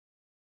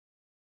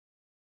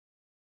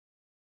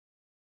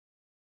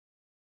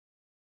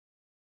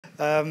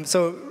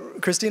So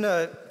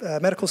Cristina,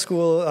 medical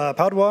school,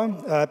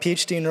 Padua,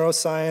 PhD in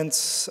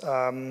neuroscience,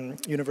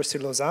 University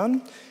of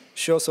Lausanne.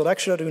 She also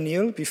lectured at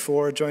UNIL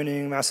before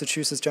joining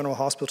Massachusetts General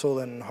Hospital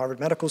and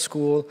Harvard Medical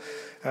School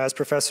as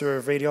professor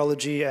of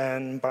radiology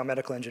and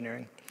biomedical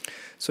engineering.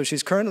 So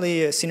she's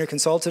currently a senior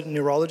consultant in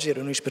neurology at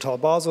University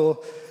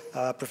Basel,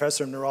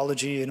 professor of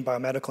neurology and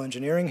biomedical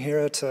engineering here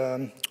at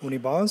Uni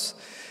Bas.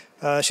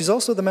 She's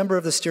also the member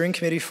of the steering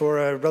committee for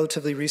a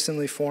relatively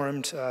recently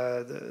formed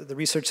the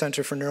Research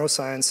Center for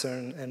Neuroscience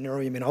and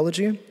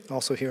Neuroimmunology,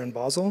 also here in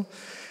Basel.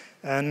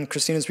 And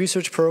Cristina's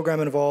research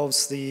program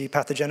involves the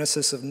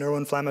pathogenesis of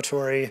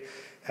neuroinflammatory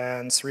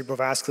and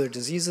cerebrovascular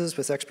diseases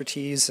with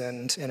expertise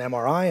in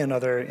MRI and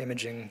other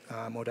imaging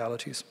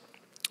modalities.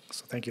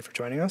 So thank you for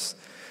joining us.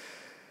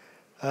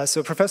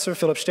 So Professor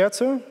Philipp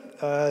Sterzer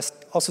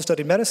also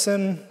studied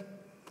medicine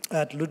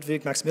at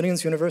Ludwig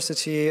Maximilians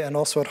University and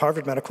also at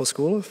Harvard Medical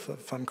School,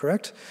 if I'm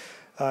correct.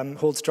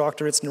 Holds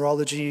doctorates in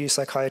neurology,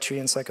 psychiatry,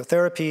 and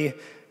psychotherapy,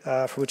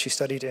 for which he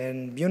studied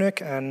in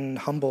Munich and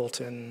Humboldt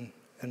in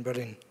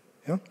Berlin.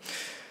 Yeah.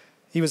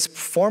 He was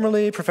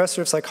formerly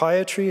professor of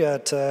psychiatry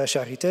at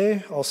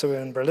Charité, also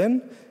in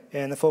Berlin,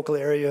 in the focal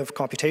area of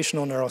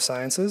computational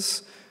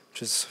neurosciences,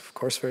 which is, of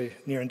course, very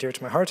near and dear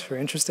to my heart,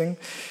 very interesting.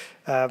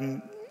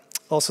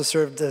 Also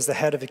served as the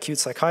head of acute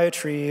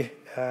psychiatry,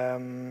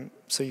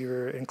 so you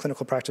were in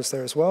clinical practice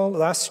there as well.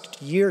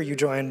 Last year, you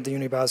joined the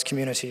Unibas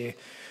community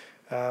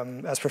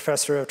as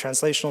professor of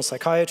translational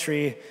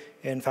psychiatry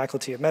in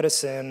Faculty of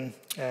Medicine,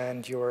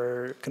 and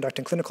you're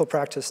conducting clinical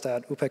practice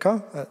at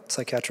UPK, at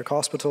Psychiatric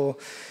Hospital.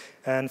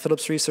 And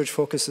Philipp's research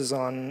focuses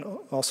on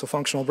also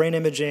functional brain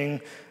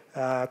imaging,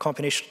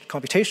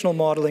 computational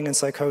modeling and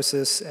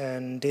psychosis,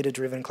 and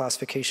data-driven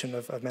classification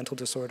of mental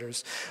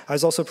disorders. I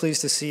was also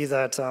pleased to see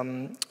that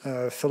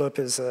Philipp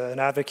is an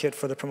advocate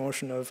for the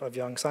promotion of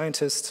young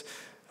scientists,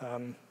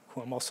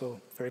 who I'm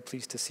also very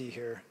pleased to see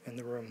here in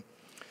the room.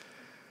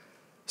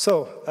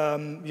 So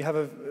you have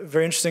a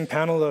very interesting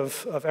panel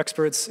of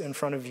experts in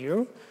front of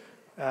you.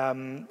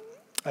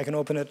 I can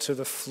open it to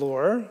the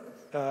floor,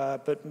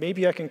 but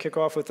maybe I can kick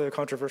off with a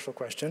controversial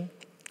question.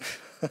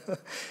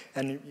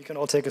 And you can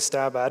all take a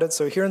stab at it.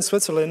 So here in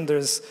Switzerland,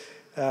 there's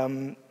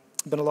been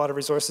a lot of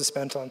resources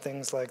spent on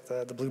things like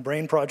the Blue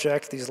Brain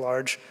Project, these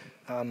large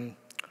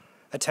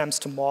attempts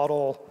to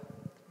model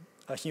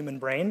a human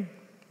brain,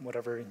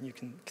 whatever you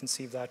can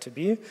conceive that to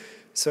be.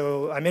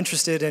 So I'm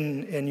interested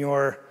in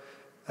your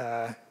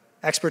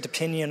expert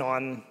opinion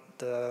on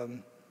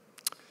the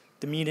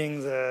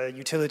meaning, the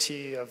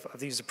utility of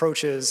these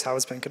approaches, how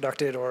it's been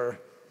conducted, or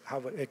how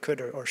it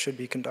could or should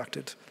be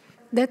conducted.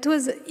 That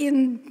was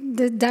in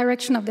the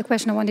direction of the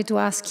question I wanted to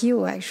ask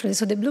you, actually.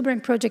 So the Blue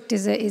Brain Project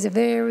is a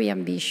very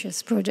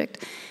ambitious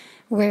project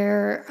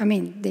where, I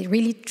mean, they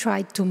really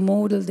tried to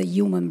model the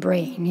human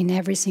brain in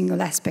every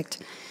single aspect,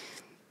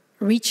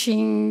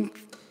 reaching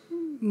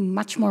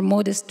much more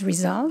modest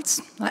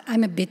results.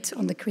 I'm a bit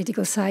on the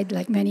critical side,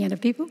 like many other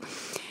people.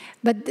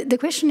 But the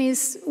question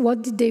is,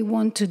 what did they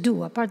want to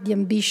do, apart the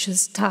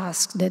ambitious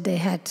task that they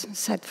had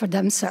set for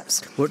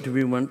themselves? What do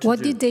we want to do?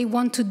 What did they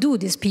want to do,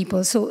 these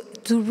people? So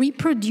to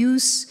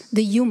reproduce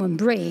the human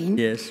brain,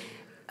 yes.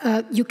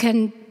 You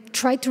can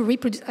try to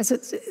reproduce. So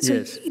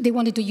yes. They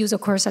wanted to use,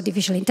 of course,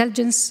 artificial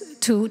intelligence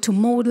to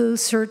model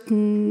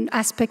certain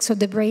aspects of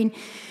the brain.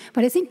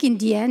 But I think in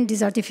the end,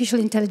 these artificial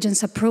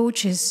intelligence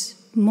approaches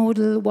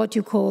model what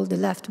you call the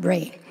left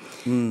brain.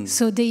 Mm.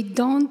 So they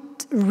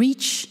don't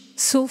reach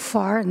so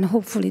far, and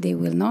hopefully they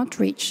will not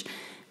reach,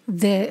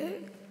 the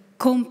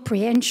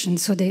comprehension,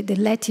 so the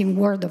Latin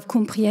word of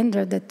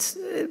comprehender that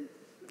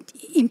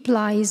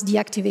implies the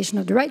activation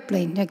of the right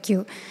brain, like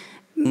you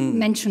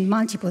mentioned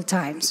multiple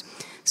times.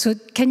 So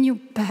can you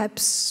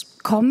perhaps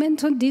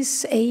comment on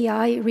these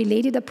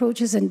AI-related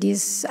approaches and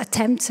these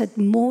attempts at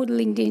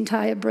modeling the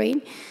entire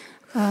brain?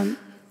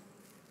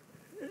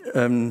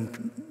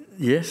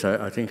 Yes,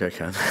 I think I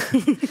can.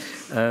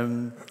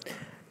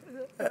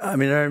 I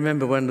mean, I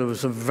remember when there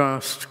was a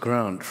vast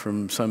grant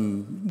from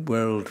some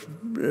world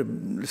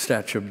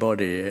stature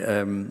body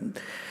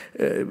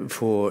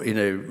for,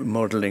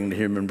 modeling the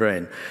human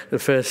brain. The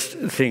first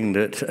thing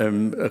that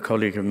a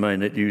colleague of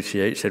mine at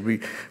UCH said,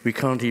 we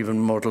can't even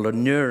model a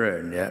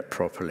neuron yet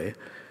properly.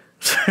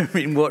 So, I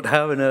mean,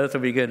 how on earth are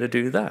we going to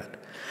do that?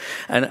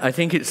 And I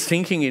think it's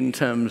thinking in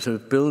terms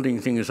of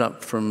building things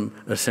up from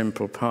a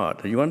simple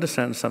part. You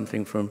understand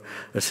something from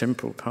a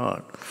simple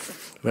part,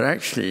 but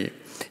actually,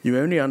 you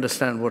only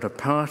understand what a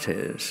part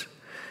is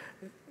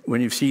when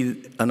you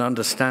see and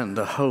understand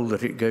the whole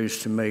that it goes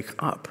to make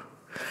up,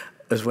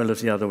 as well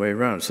as the other way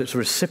around. So it's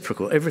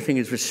reciprocal. Everything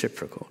is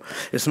reciprocal.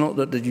 It's not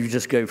that you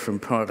just go from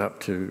part up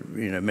to,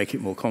 make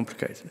it more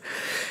complicated.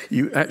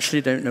 You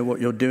actually don't know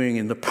what you're doing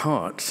in the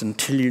parts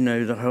until you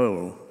know the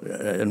whole,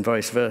 and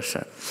vice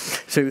versa.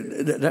 So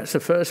that's the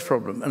first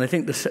problem. And I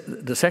think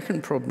the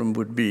second problem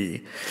would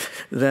be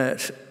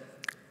that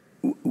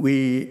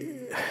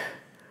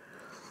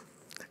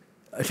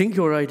I think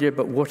your idea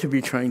about what are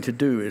we trying to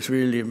do is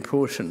really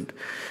important,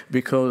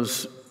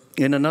 because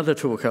in another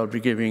talk I'll be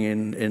giving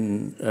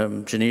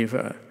in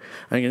Geneva,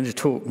 I'm going to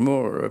talk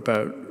more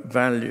about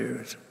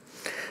values.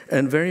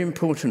 And very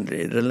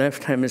importantly, the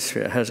left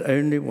hemisphere has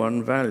only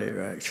one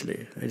value,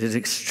 actually. It is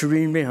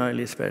extremely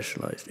highly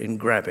specialized in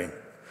grabbing.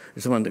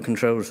 It's the one that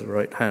controls the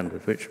right hand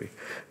with which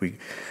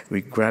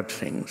we grab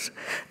things.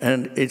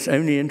 And its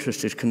only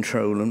interest is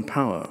control and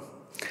power.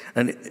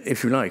 And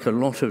if you like, a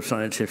lot of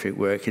scientific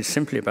work is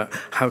simply about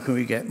how can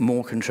we get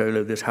more control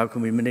of this, how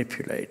can we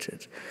manipulate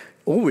it,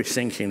 always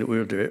thinking that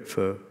we'll do it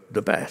for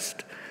the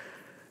best.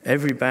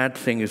 Every bad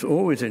thing is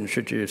always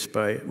introduced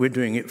by, we're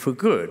doing it for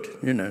good.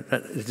 You know,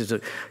 it is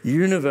a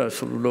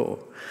universal law.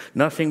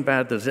 Nothing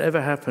bad that's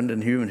ever happened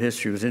in human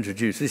history was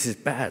introduced. This is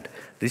bad.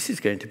 This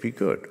is going to be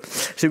good.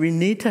 So we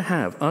need to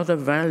have other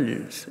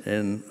values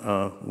in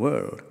our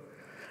world.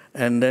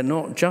 And they're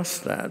not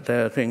just that.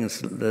 They're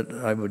things that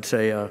I would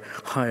say are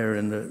higher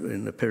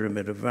in the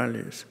pyramid of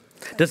values.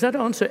 Does that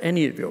answer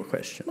any of your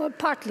questions? Well,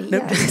 partly, no,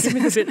 yeah. Give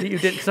me the bit that you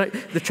did.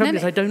 The trouble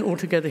is I don't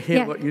altogether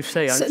hear what you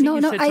say. I think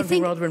you said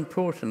something rather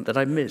important that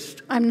I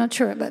missed. I'm not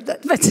sure about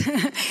that. But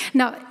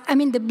no, I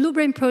mean, the Blue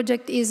Brain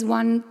Project is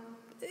an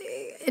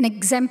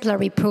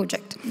exemplary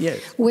project.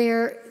 Yes.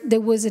 Where there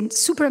was a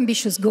super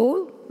ambitious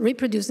goal,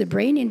 reproduce the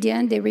brain. In the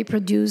end, they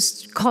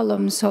reproduced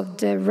columns of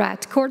the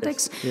rat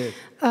cortex. Yes.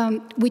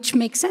 Yes. Which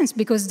makes sense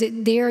because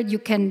there you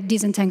can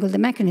disentangle the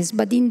mechanism.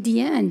 But in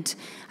the end,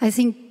 I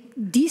think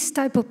these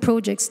type of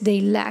projects,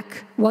 they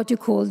lack what you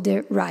call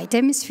the right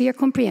hemisphere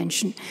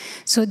comprehension.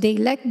 So they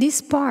lack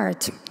this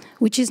part,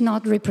 which is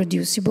not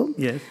reproducible,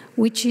 yes,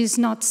 which is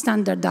not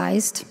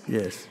standardized,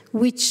 yes,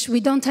 which we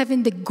don't have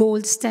in the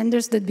gold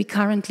standards that we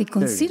currently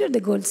consider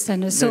the gold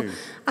standards. So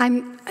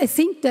I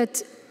think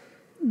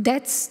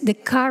that's the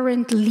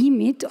current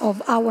limit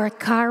of our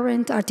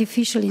current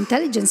artificial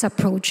intelligence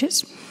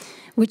approaches,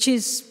 which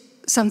is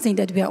something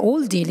that we are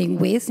all dealing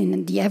with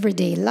in the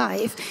everyday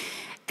life.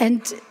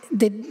 And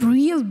the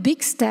real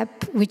big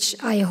step, which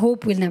I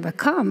hope will never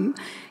come,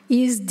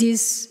 is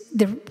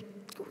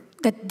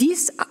that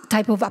this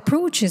type of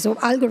approaches or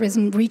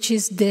algorithm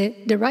reaches the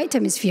right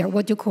hemisphere,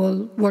 what you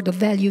call world of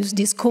values,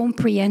 this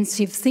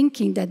comprehensive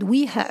thinking that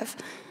we have,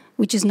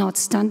 which is not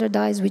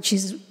standardized, which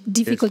is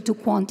difficult to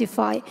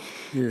quantify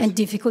and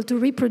difficult to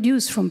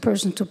reproduce from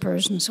person to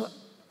person. So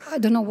I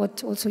don't know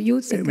what also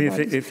you think about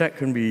it. If that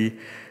can be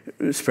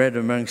spread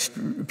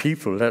amongst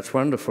people, that's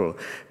wonderful.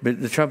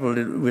 But the trouble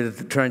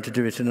with trying to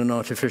do it in an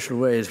artificial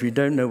way is we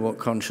don't know what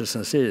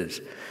consciousness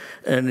is.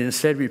 And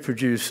instead we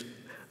produce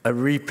a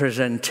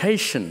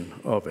representation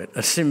of it,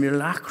 a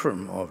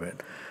simulacrum of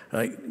it,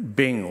 like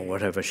Bing or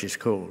whatever she's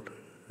called,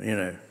 you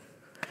know,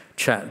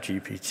 Chat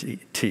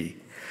GPT.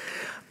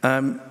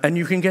 And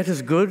you can get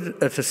as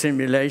good at a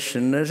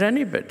simulation as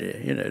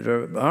anybody. You know, there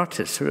are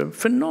artists who are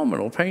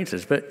phenomenal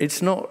painters, but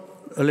it's not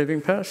a living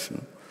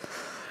person.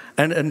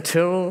 And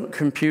until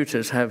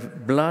computers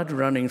have blood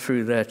running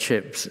through their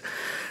chips,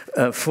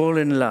 fall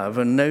in love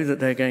and know that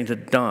they're going to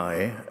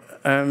die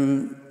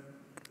and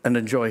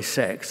enjoy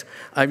sex,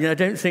 I mean, I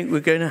don't think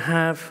we're going to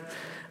have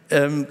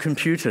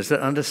computers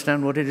that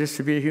understand what it is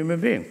to be a human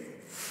being.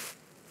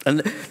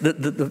 And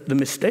the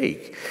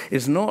mistake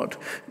is not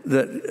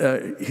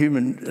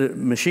that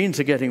machines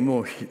are getting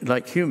more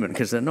like human,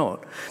 because they're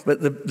not, but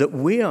that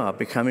we are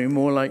becoming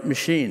more like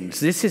machines.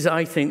 This is,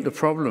 I think, the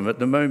problem at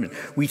the moment.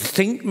 We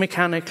think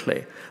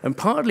mechanically, and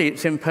partly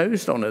it's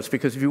imposed on us,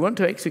 because if you want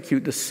to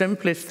execute the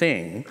simplest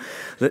thing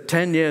that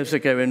 10 years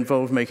ago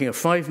involved making a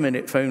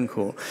 5-minute phone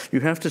call, you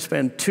have to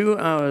spend 2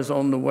 hours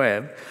on the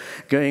web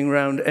going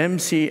around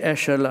MC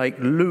Escher-like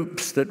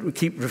loops that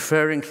keep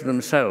referring to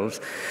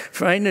themselves.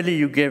 Finally,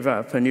 you give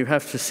up and you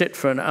have to sit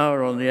for an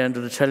hour on the end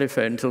of the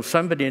telephone until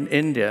somebody in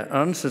India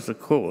answers the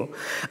call,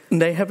 and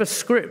they have a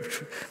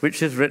script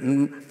which is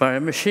written by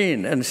a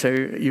machine, and so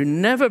you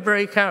never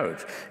break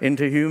out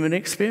into human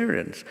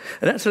experience.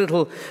 And that's a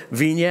little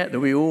vignette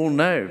that we all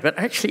know, but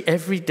actually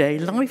everyday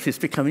life is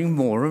becoming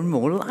more and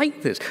more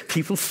like this.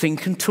 People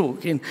think and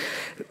talk in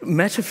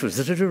metaphors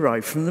that are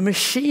derived from the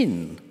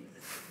machine.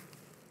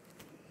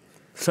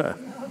 Sir?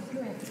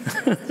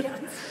 I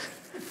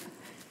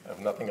have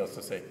nothing else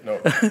to say. No.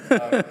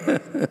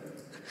 Can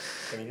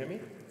you hear me?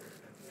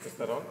 Is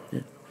that on?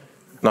 Yeah.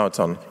 Now it's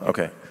on.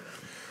 Okay.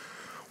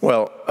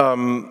 Well,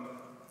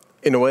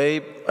 in a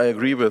way, I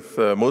agree with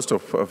most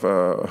of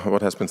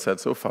what has been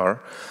said so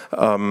far.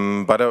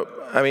 But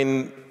I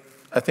mean,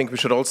 I think we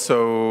should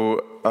also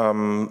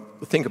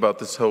think about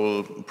this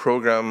whole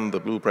program, the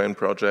Blue Brain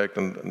Project,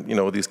 and you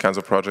know, these kinds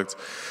of projects,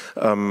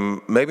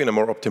 maybe in a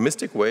more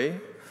optimistic way.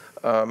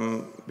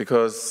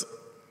 Because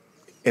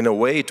in a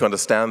way, to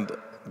understand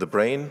the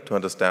brain, to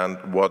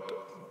understand what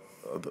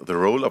the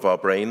role of our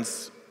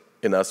brains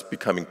in us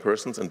becoming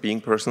persons and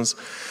being persons,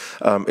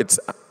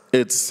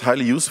 it's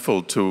highly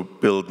useful to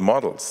build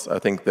models. I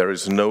think there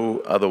is no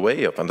other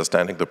way of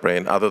understanding the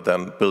brain other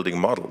than building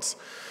models.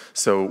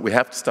 So we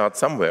have to start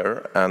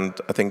somewhere, and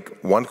I think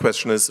one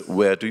question is,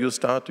 where do you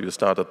start? Do you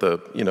start at the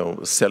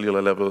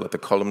cellular level, at the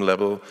column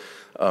level,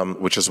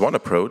 which is one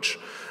approach.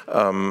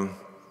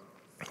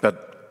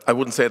 But I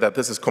wouldn't say that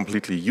this is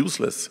completely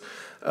useless.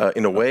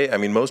 in a way, I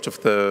mean, most of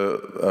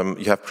the,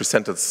 you have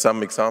presented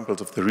some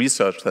examples of the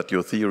research that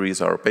your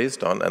theories are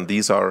based on, and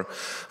these are,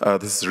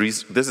 this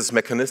is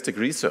mechanistic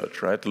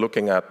research, right?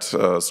 Looking at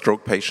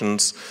stroke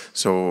patients,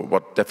 so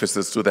what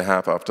deficits do they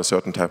have after a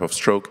certain type of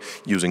stroke,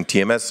 using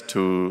TMS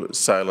to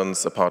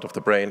silence a part of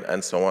the brain,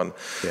 and so on.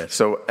 Yes.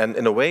 So, and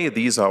in a way,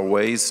 these are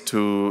ways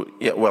to,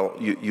 yeah, well,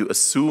 you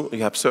assume,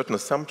 you have certain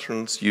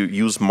assumptions, you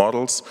use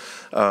models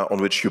on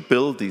which you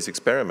build these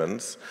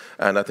experiments,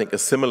 and I think a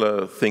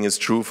similar thing is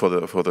true for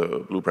the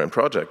Blue Brain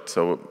project.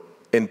 So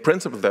in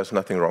principle, there's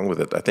nothing wrong with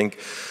it. I think,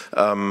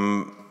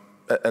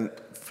 and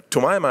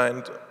to my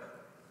mind,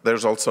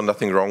 there's also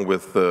nothing wrong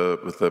with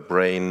the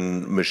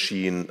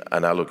brain-machine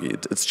analogy.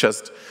 It's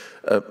just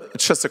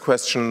a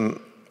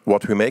question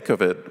what we make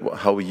of it,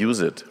 how we use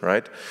it,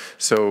 right?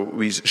 So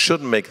we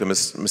shouldn't make the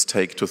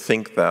mistake to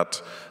think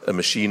that a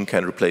machine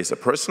can replace a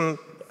person.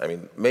 I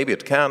mean, maybe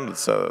it can,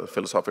 it's a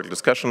philosophical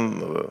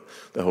discussion,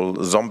 the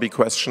whole zombie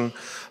question,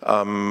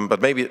 but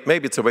maybe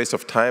it's a waste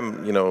of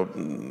time, you know,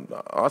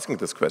 asking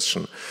this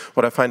question.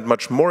 What I find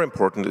much more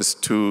important is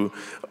to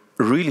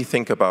really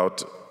think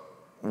about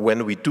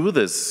when we do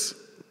this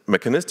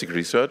mechanistic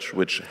research,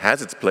 which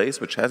has its place,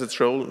 which has its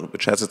role,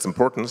 which has its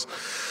importance,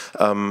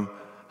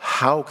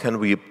 how can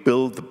we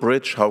build the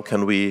bridge, how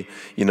can we,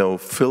 you know,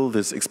 fill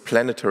this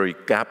explanatory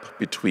gap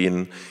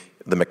between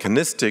the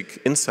mechanistic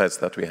insights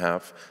that we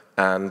have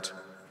and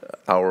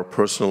our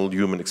personal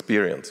human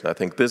experience. And I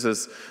think this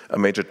is a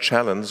major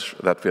challenge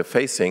that we're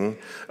facing,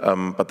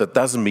 but that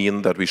doesn't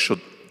mean that we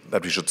should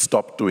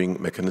stop doing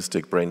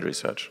mechanistic brain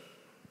research.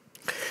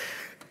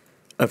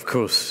 Of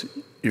course,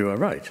 you are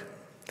right,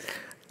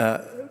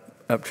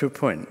 up to a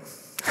point.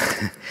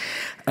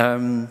 There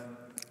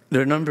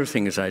are a number of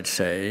things I'd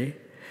say.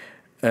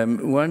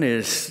 One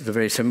is the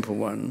very simple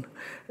one,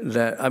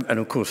 that, and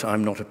of course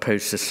I'm not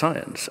opposed to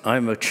science.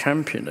 I'm a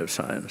champion of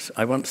science.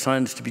 I want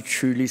science to be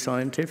truly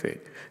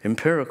scientific,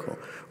 empirical,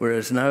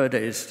 whereas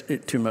nowadays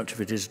too much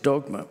of it is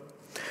dogma.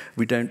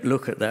 We don't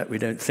look at that, we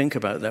don't think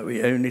about that,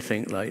 we only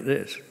think like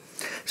this.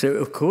 So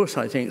of course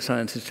I think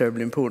science is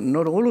terribly important.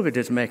 Not all of it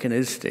is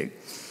mechanistic.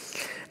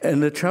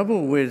 And the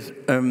trouble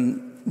with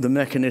the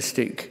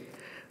mechanistic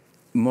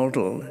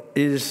model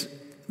is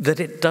that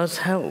it does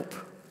help.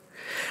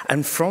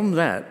 And from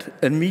that,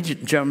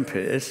 immediate jump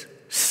is,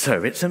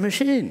 so it's a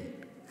machine.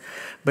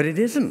 But it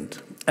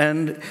isn't.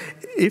 And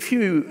if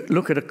you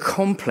look at a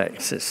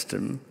complex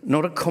system,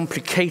 not a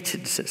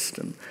complicated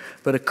system,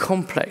 but a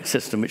complex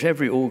system, which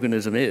every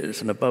organism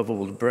is, and above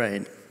all the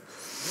brain,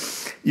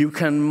 you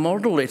can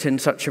model it in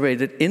such a way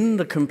that in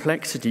the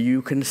complexity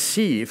you can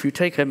see, if you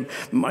take a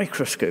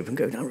microscope and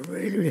go down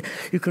really,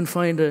 you can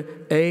find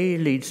A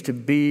leads to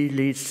B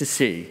leads to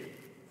C,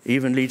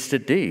 even leads to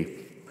D.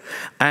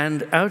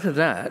 And out of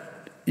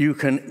that, you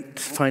can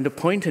find a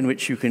point in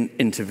which you can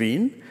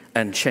intervene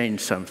and change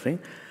something.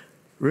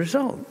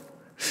 Result.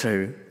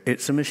 So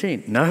it's a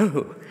machine.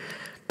 No,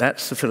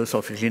 that's the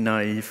philosophically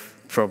naive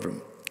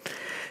problem.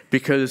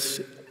 Because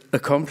a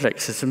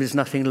complex system is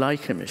nothing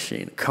like a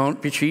machine, can't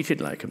be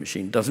treated like a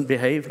machine, doesn't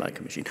behave like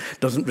a machine,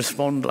 doesn't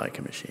respond like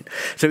a machine.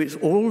 So it's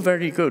all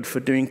very good for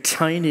doing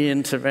tiny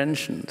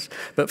interventions,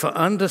 but for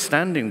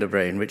understanding the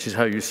brain, which is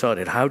how you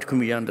started, how can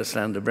we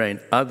understand the brain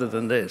other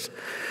than this?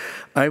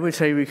 I would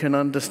say we can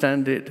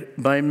understand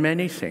it by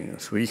many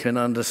things. We can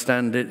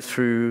understand it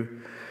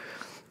through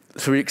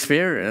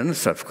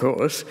experience, of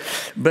course,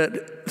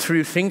 but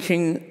through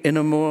thinking in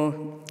a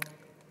more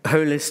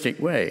holistic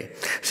way.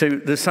 So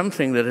there's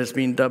something that has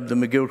been dubbed the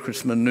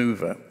McGilchrist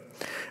maneuver,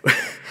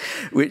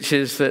 which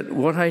is that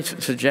what I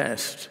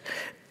suggest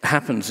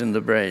happens in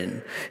the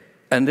brain,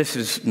 and this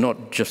is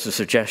not just a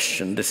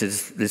suggestion, this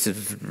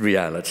is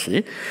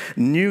reality.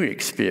 New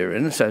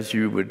experience, as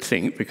you would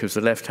think, because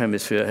the left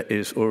hemisphere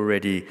is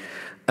already,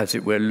 as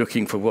it were,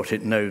 looking for what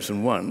it knows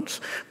and wants,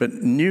 but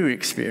new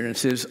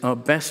experiences are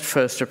best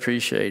first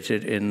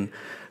appreciated in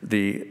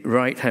the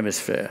right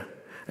hemisphere.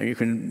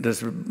 And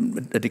there's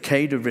a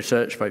decade of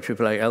research by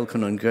people like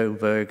Elkin and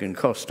Goldberg and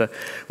Costa,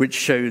 which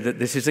show that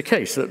this is the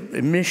case, that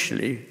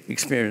initially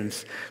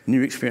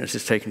new experience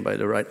is taken by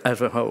the right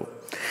as a whole.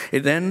 It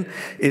then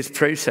is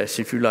processed,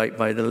 if you like,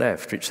 by the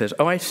left, which says,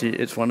 oh, I see,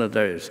 it's one of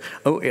those.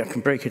 Oh, I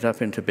can break it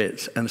up into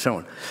bits, and so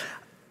on.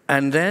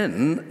 And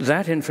then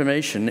that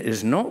information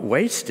is not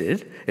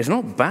wasted, it's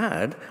not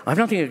bad, I have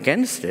nothing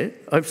against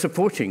it, I'm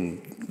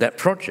supporting that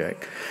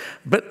project,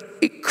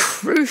 but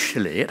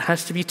crucially, it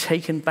has to be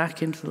taken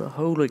back into the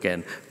whole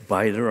again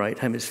by the right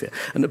hemisphere.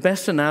 And the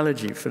best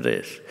analogy for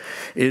this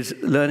is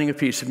learning a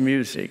piece of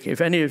music. If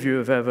any of you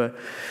have ever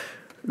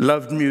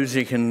loved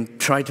music and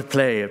tried to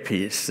play a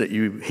piece that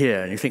you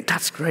hear and you think,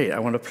 that's great, I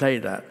want to play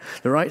that,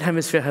 the right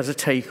hemisphere has a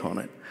take on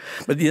it.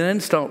 But you then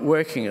start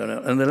working on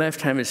it, and the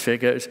left hemisphere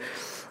goes,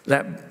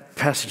 that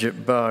passage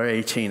at bar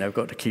 18, I've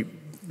got to keep,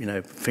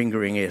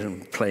 fingering it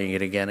and playing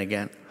it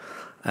again.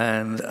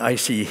 And I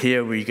see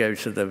here we go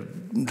to the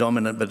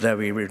dominant, but there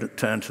we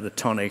return to the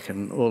tonic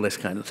and all this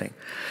kind of thing.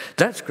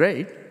 That's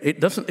great.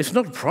 It's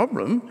not a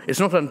problem. It's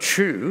not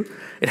untrue.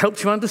 It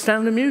helps you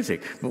understand the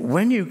music. But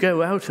when you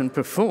go out and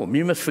perform,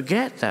 you must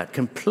forget that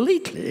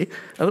completely.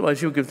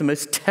 Otherwise, you'll give the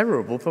most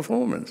terrible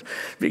performance,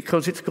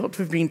 because it's got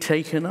to have been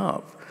taken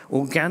up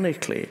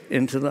organically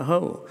into the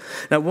whole.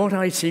 Now, what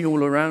I see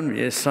all around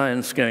me is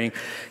science going,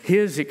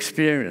 here's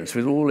experience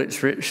with all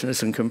its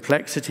richness and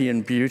complexity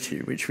and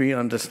beauty, which we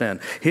understand.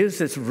 Here's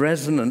this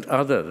resonant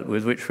other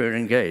with which we're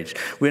engaged.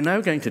 We're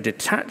now going to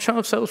detach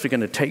ourselves. We're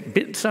going to take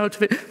bits out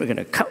of it. We're going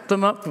to cut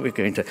them up. We're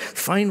going to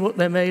find what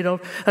they're made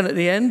of. And at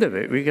the end of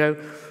it, we go,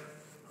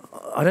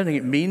 I don't think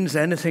it means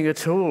anything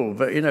at all,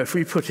 but if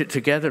we put it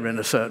together in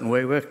a certain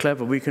way, we're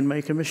clever, we can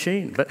make a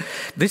machine. But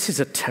this is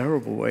a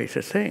terrible way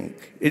to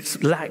think.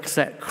 It lacks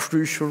that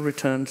crucial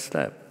return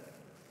step.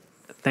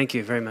 Thank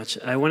you very much.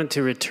 I wanted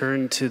to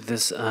return to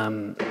this,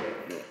 the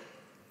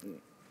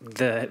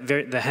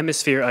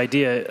hemisphere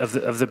idea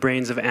of the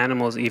brains of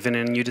animals even,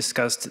 and you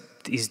discussed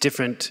these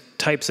different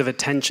types of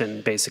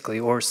attention, basically,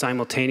 or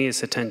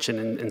simultaneous attention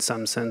in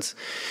some sense.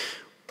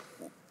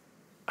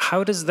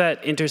 How does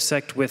that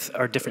intersect with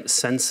our different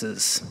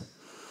senses?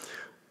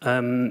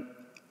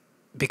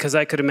 Because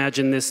I could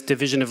imagine this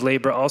division of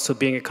labor also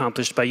being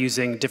accomplished by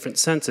using different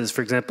senses.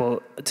 For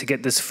example, to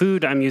get this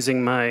food, I'm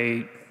using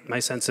my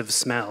sense of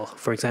smell,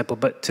 for example.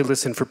 But to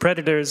listen for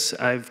predators,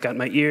 I've got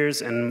my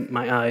ears and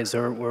my eyes,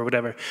 or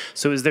whatever.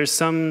 So is there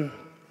some,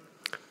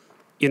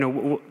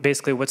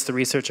 basically what's the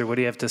research, or what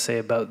do you have to say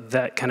about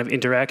that kind of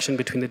interaction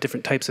between the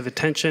different types of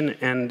attention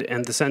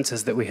and the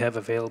senses that we have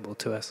available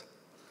to us?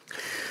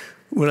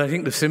 Well, I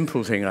think the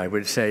simple thing I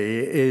would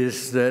say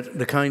is that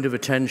the kind of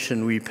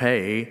attention we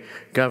pay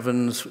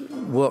governs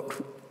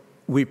what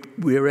we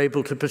are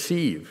able to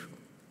perceive.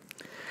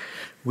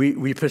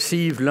 We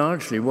perceive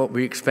largely what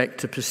we expect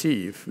to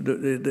perceive.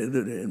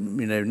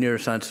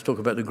 Neuroscientists talk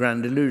about the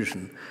grand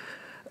illusion.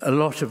 A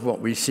lot of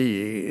what we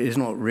see is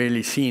not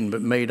really seen,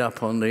 but made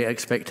up on the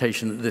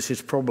expectation that this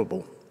is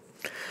probable.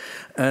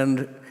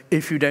 And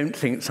if you don't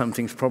think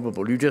something's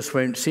probable, you just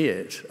won't see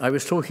it. I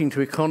was talking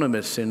to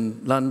economists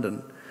in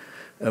London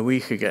a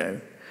week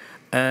ago,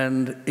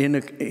 and in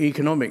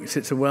economics,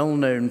 it's a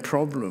well-known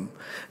problem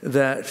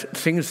that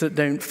things that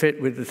don't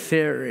fit with the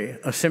theory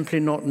are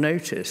simply not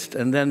noticed,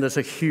 and then there's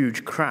a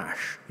huge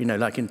crash,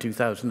 like in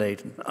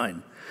 2008 and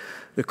 2009.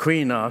 The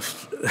Queen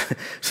asked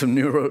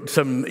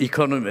some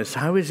economists,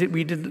 how is it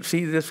we didn't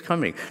see this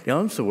coming? The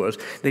answer was,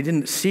 they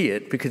didn't see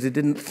it because they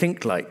didn't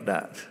think like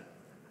that.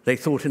 They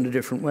thought in a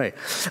different way.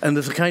 And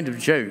there's a kind of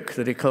joke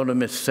that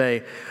economists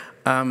say,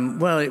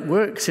 well, it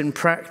works in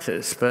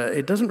practice, but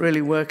it doesn't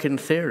really work in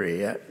theory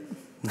yet.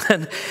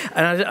 And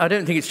I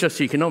don't think it's just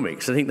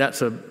economics. I think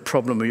that's a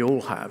problem we all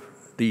have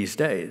these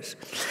days.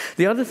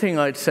 The other thing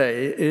I'd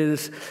say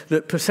is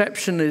that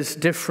perception is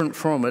different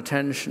from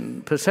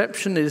attention.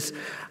 Perception is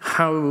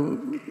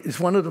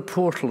one of the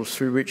portals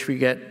through which we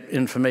get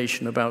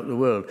information about the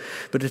world.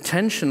 But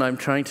attention, I'm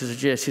trying to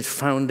suggest, is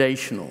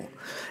foundational.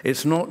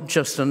 It's not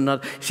just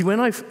another... See, when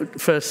I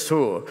first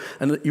saw,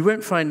 and you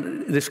won't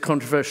find this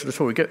controversial at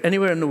all, you go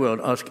anywhere in the world,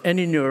 ask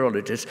any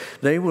neurologist,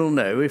 they will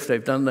know, if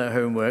they've done their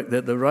homework,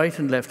 that the right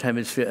and left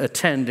hemisphere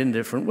attend in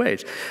different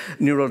ways.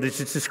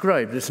 Neurologists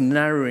describe this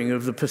narrowing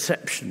of the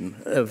perception,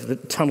 of the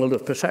tunnel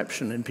of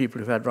perception in people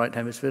who've had right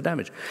hemisphere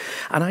damage.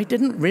 And I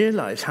didn't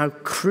realize how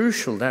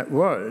crucial that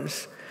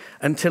was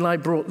until I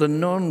brought the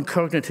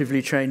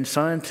non-cognitively trained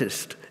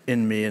scientist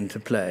in me into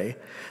play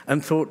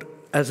and thought,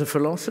 as a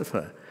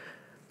philosopher,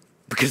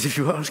 because if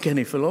you ask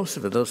any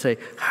philosopher, they'll say,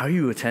 how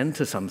you attend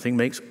to something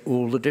makes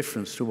all the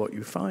difference to what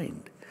you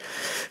find.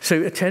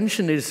 So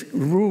attention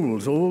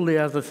rules all the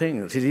other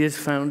things. It is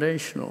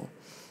foundational.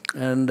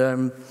 And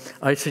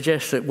I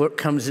suggest that what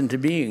comes into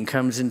being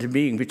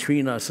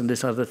between us and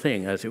this other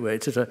thing, as it were.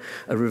 It's a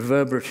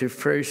reverberative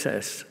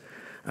process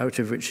out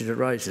of which it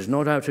arises,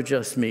 not out of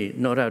just me,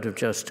 not out of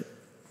just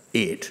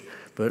it,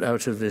 but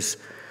out of this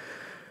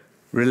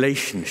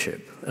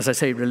relationship. As I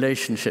say,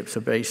 relationships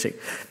are basic.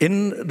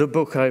 In the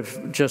book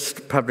I've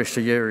just published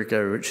a year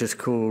ago, which is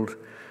called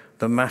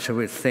The Matter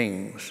with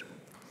Things,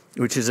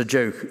 which is a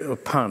joke, a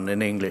pun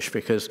in English,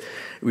 because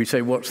we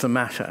say, what's the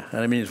matter?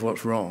 And it means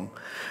what's wrong.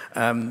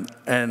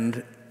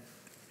 And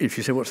if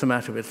you say, what's the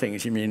matter with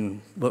things, you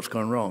mean what's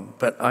gone wrong.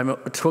 But I'm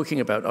talking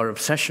about our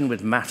obsession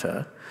with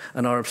matter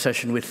and our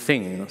obsession with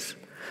things.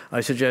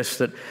 I suggest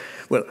that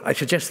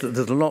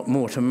there's a lot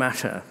more to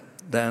matter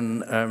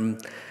than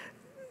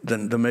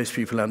most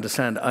people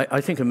understand.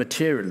 I think a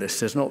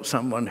materialist is not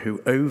someone who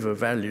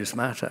overvalues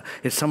matter.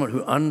 It's someone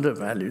who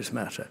undervalues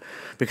matter.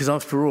 Because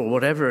after all,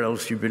 whatever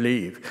else you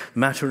believe,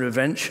 matter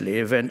eventually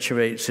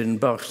eventuates in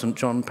Bach's St.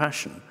 John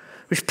Passion,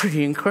 which is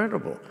pretty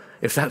incredible,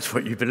 if that's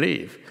what you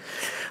believe.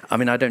 I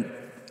mean, I don't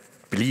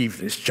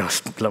believe it's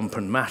just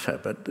lumpen matter,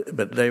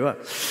 but they were.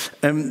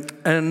 And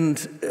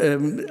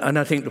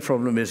I think the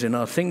problem is in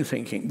our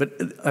thinking. But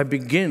I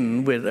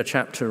begin with a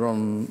chapter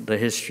on the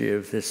history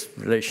of this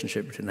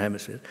relationship between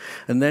hemispheres,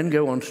 and then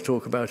go on to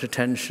talk about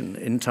attention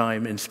in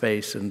time, in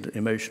space, and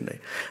emotionally.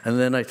 And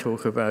then I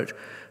talk about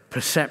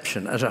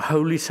perception as a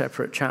wholly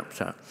separate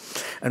chapter.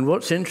 And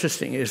what's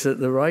interesting is that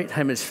the right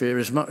hemisphere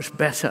is much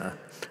better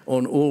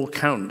on all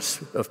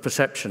counts of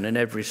perception in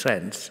every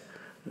sense.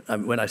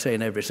 When I say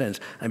in every sense,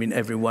 I mean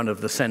every one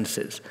of the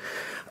senses,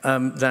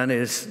 than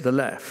is the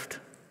left.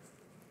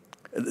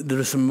 There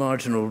are some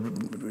marginal,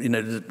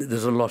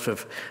 there's a lot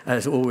of,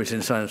 as always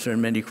in science, there are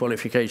many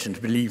qualifications.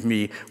 Believe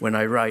me, when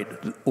I write,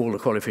 all the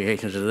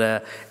qualifications are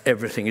there,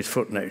 everything is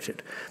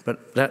footnoted.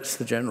 But that's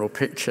the general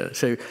picture.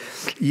 So,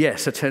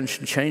 yes,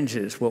 attention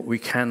changes what we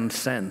can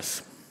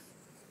sense.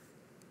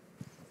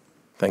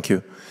 Thank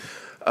you.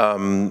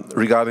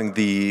 Regarding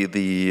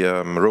the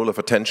role of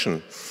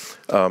attention,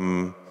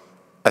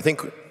 I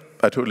think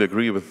I totally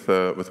agree with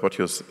what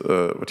you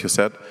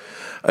said.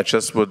 I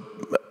just would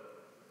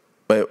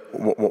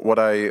what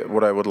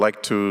I would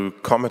like to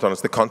comment on is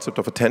the concept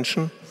of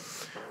attention,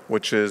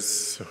 which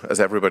is,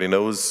 as everybody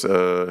knows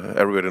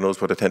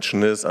what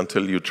attention is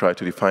until you try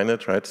to define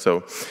it, right?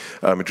 So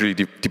it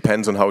really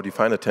depends on how you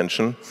define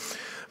attention.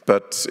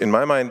 But in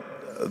my mind,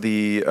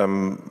 the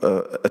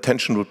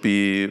attention would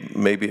be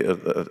maybe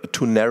a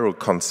too narrow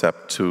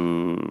concept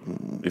to,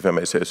 if I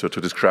may say so,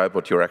 to describe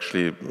what you're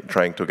actually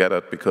trying to get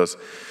at, because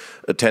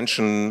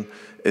attention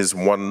is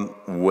one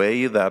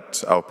way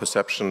that our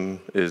perception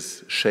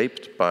is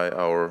shaped by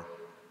our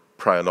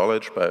prior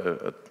knowledge, by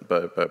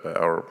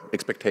our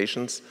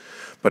expectations,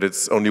 but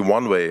it's only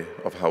one way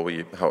of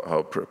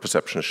how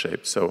perception is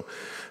shaped. So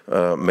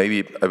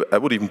maybe I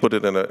would even put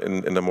it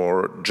in a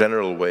more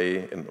general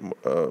way,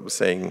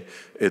 saying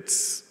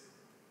it's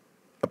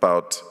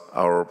about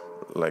our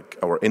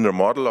inner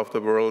model of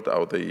the world,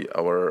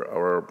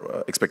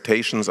 our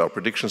expectations, our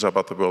predictions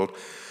about the world,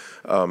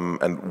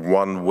 and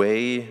one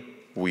way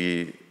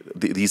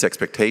these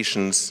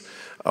expectations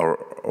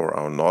or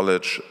our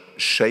knowledge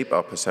shape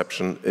our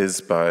perception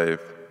is by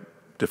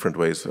different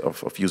ways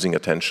of using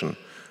attention.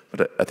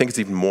 But I think it's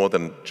even more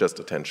than just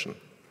attention.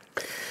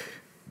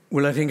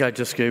 Well, I think I'd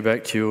just go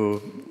back to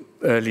your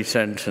early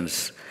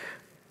sentence.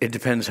 It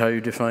depends how you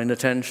define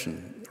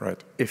attention.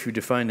 Right. If you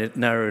define it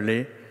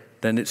narrowly,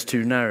 then it's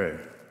too narrow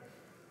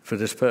for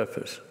this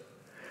purpose.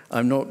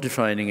 I'm not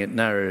defining it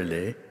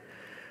narrowly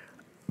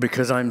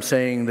because I'm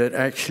saying that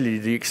actually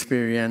the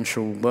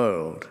experiential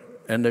world,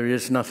 and there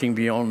is nothing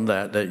beyond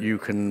that you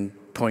can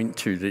point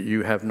to, that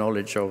you have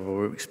knowledge of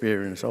or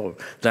experience of,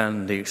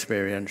 than the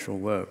experiential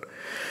world,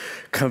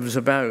 comes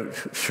about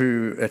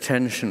through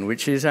attention,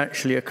 which is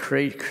actually a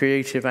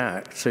creative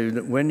act, so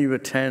that when you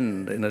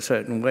attend in a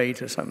certain way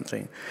to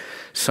something,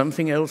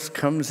 something else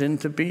comes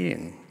into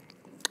being.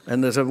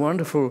 And there's a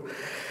wonderful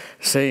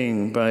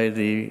saying by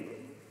the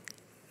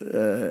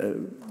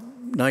early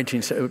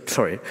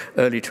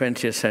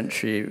 20th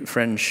century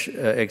French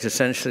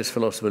existentialist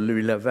philosopher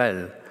Louis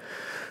Lavelle,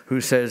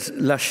 who says,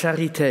 "La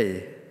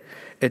charité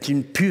est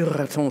une pure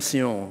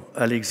attention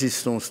à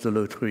l'existence de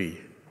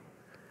l'autrui."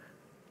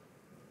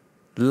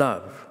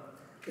 Love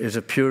is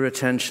a pure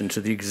attention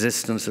to the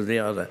existence of the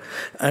other.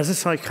 As a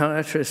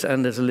psychiatrist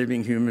and as a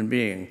living human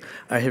being,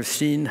 I have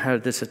seen how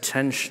this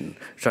attention,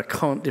 which I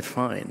can't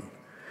define,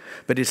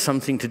 but is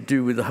something to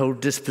do with the whole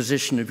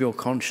disposition of your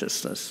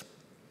consciousness.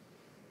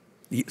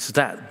 It's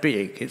that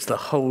big, it's the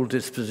whole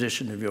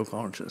disposition of your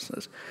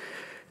consciousness.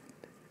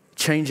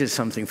 Changes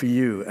something for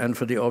you and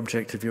for the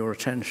object of your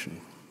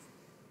attention.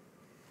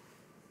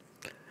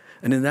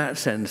 And in that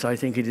sense, I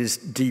think it is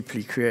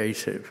deeply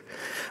creative.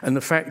 And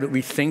the fact that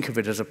we think of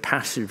it as a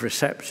passive,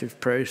 receptive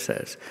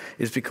process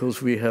is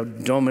because we are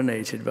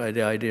dominated by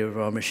the idea of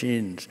our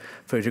machines,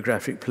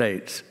 photographic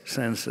plates,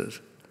 sensors.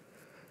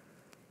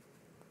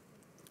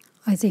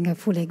 I think I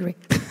fully agree.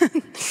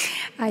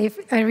 I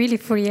really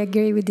fully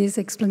agree with this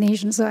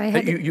explanation. So I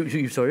had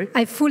you sorry?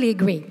 I fully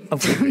agree. Oh,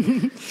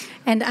 fully.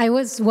 And I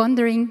was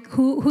wondering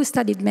who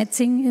studied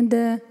medicine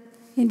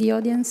in the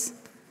audience?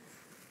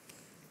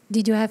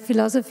 Did you have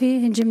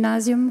philosophy in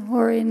gymnasium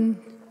or in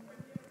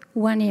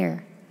 1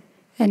 year?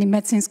 And in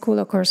medicine school,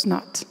 of course,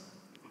 not.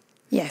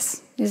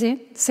 Yes, you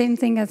see? Same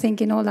thing, I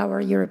think, in all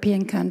our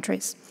European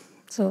countries.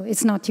 So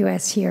it's not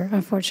US here,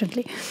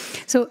 unfortunately.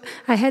 So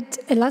I had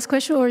a last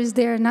question, or is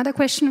there another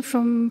question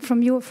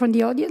from you, from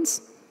the audience?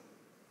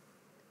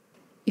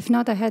 If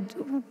not,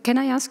 can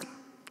I ask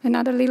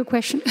another little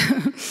question?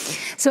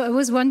 So I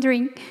was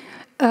wondering,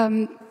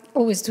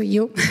 always to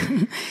you,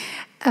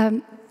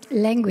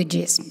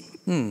 languages.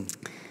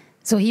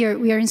 So here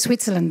we are in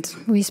Switzerland.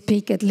 We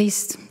speak at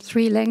least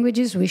 3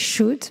 languages. We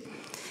should.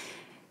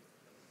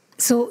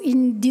 So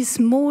in this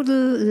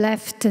model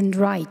left and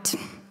right,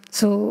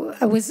 so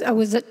I was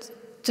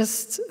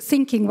just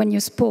thinking when you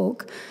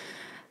spoke,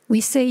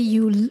 we say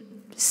you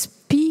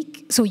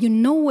speak, so you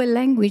know a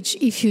language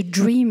if you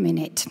dream in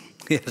it.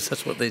 Yes,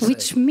 that's what they say.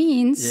 Which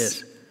means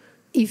yes,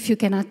 if you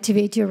can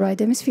activate your right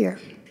hemisphere.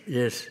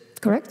 Yes.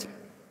 Correct?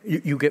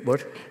 You get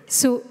what?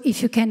 So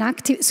if you can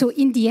so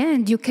in the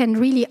end, you can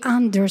really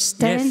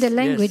understand the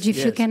language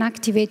if you can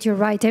activate your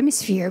right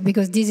hemisphere,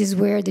 because this is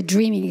where the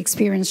dreaming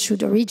experience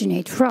should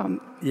originate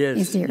from.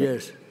 Yes,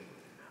 yes.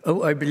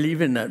 Oh, I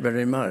believe in that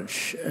very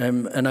much.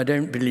 And I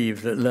don't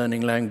believe that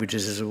learning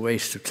languages is a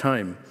waste of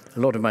time. A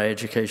lot of my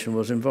education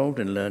was involved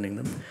in learning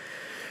them.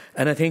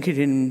 And I think it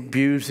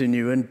imbues in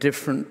you a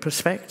different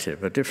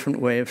perspective, a different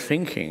way of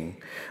thinking.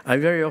 I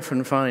very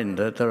often find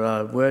that there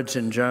are words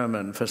in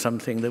German for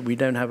something that we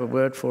don't have a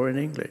word for in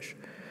English.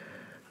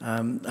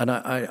 And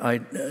I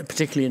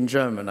particularly in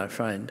German, I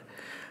find.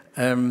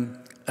 And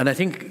I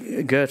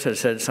think Goethe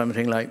said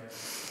something like,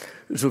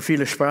 so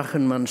viele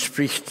Sprachen man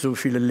spricht, so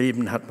viele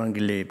Leben hat man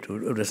gelebt.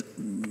 Oder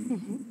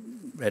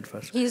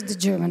etwas. He's the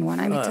German one,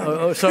 I'm Italian.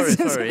 Oh, sorry,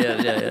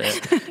 yeah.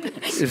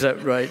 Is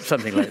that right?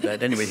 Something like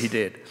that. Anyway, he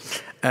did.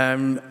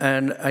 And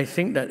I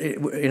think that,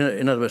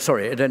 in other words,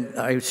 sorry,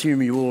 I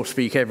assume you all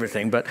speak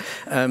everything, but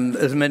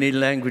as many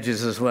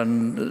languages as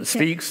one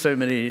speaks, so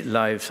many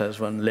lives has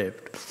one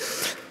lived.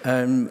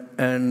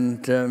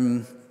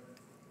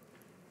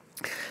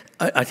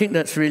 I think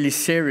that's a really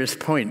serious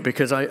point,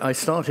 because I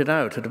started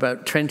out at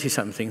about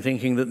 20-something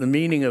thinking that the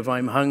meaning of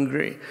I'm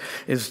hungry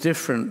is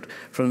different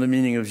from the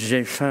meaning of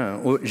j'ai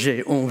faim or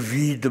j'ai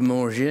envie de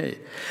manger.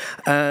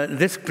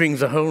 This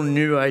brings a whole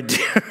new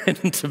idea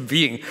into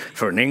being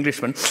for an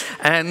Englishman.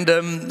 And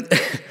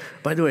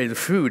by the way, the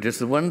food is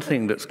the one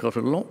thing that's got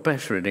a lot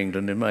better in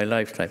England in my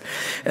lifetime.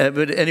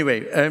 But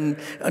anyway,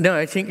 no,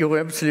 I think you're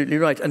absolutely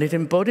right. And it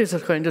embodies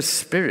a kind of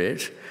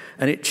spirit,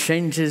 and it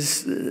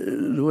changes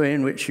the way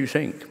in which you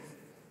think.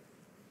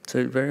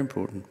 So very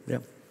important, yeah.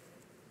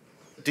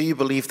 Do you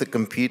believe that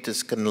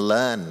computers can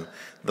learn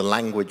the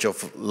language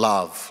of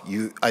love?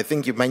 I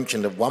think you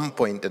mentioned at one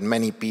point, and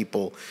many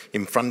people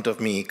in front of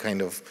me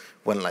kind of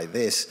went like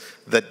this,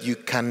 that you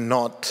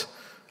cannot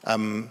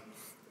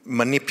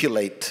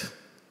manipulate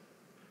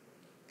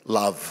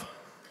love.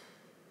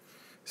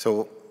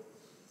 So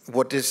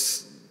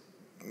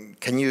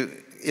can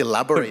you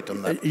elaborate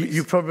on that, please?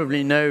 You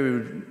probably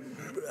know,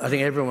 I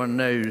think everyone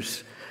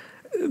knows,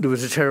 there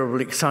was a terrible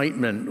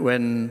excitement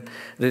when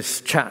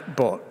this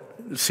chatbot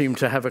seemed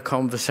to have a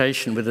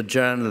conversation with a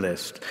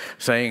journalist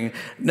saying,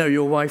 no,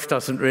 your wife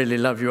doesn't really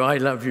love you, I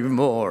love you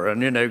more,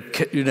 and,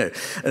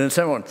 and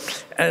so on.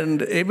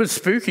 And it was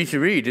spooky to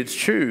read, it's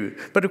true.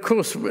 But of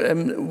course,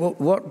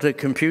 what the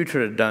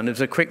computer had done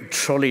is a quick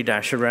trolley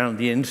dash around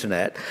the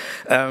internet,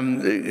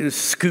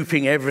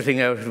 scooping everything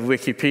out of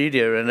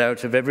Wikipedia and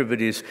out of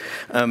everybody's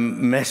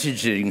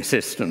messaging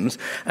systems,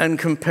 and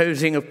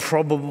composing a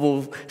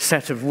probable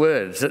set of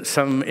words that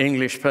some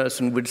English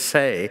person would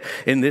say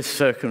in this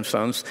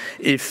circumstance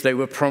if they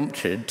were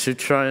prompted to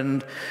try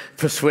and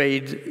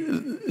persuade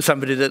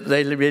somebody that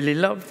they really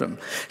love them.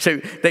 So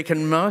they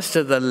can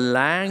master the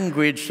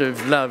language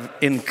of love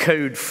in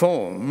code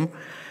form,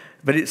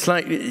 but it's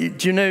like, do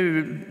you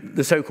know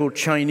the so-called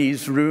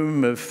Chinese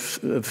room of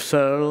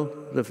Searle,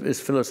 this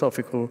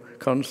philosophical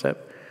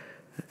concept?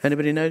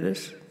 Anybody know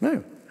this?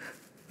 No.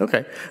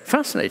 Okay,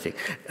 fascinating.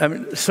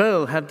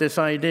 Searle had this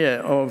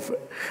idea of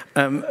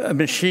a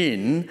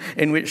machine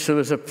in which there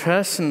was a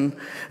person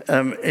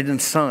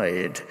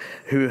inside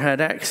who had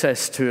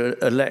access to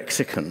a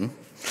lexicon,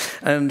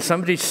 and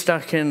somebody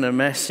stuck in a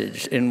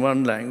message in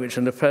one language,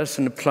 and the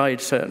person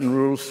applied certain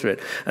rules to it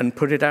and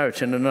put it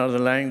out in another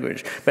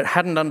language, but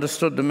hadn't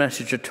understood the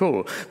message at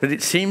all. But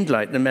it seemed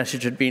like the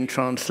message had been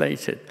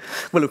translated.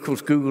 Well, of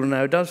course, Google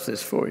now does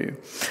this for you.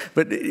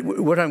 But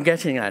what I'm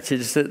getting at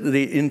is that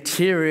the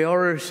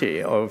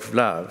interiority of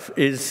love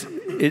is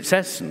its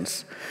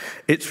essence.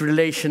 Its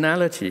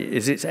relationality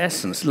is its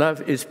essence.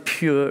 Love is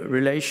pure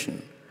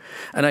relation.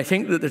 And I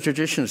think that the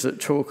traditions that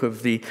talk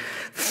of the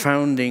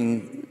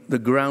founding, the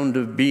ground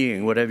of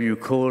being, whatever you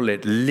call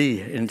it,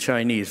 li in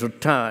Chinese, or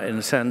ta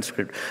in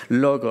Sanskrit,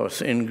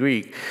 logos in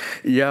Greek,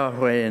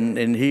 Yahweh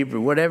in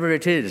Hebrew, whatever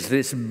it is,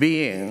 this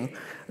being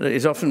that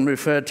is often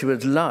referred to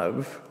as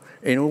love,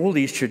 in all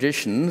these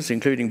traditions,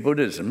 including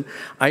Buddhism,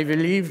 I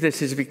believe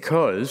this is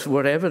because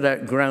whatever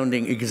that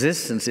grounding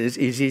existence is,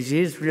 it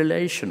is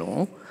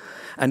relational.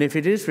 And if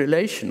it is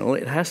relational,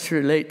 it has to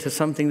relate to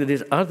something that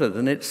is other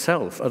than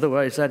itself.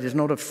 Otherwise, that is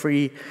not a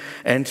free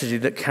entity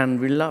that can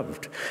be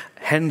loved.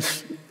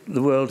 Hence,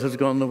 the world has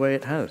gone the way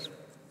it has.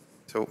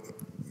 So,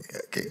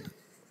 okay.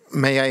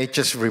 May I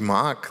just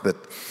remark that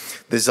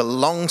there's a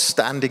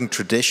long-standing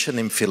tradition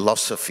in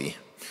philosophy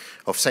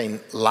of saying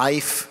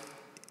life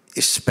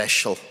is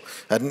special.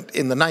 And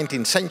in the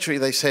 19th century,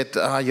 they said,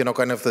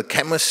 kind of the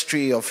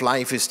chemistry of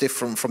life is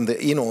different from the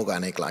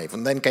inorganic life.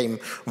 And then came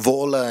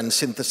Wohler and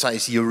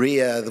synthesized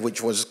urea,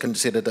 which was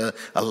considered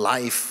a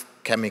life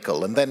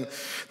chemical. And then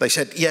they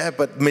said, yeah,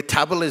 but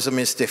metabolism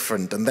is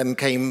different. And then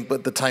came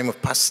at the time of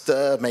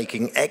Pasteur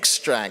making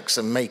extracts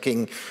and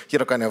making,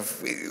 kind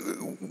of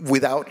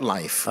without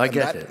life. I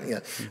get it.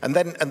 Yeah. And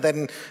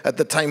then at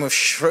the time of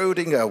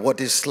Schrödinger,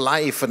 what is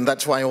life? And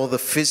that's why all the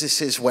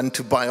physicists went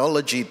to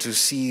biology to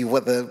see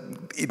whether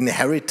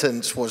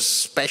inheritance was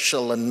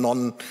special and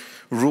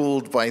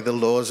non-ruled by the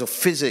laws of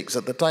physics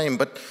at the time.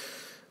 But,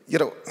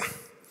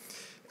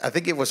 I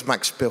think it was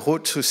Max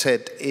Perrault who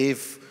said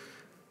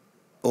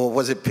or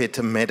was it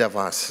Peter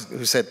Medavas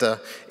who said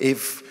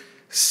if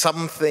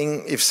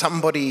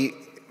somebody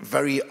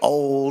very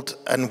old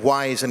and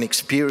wise and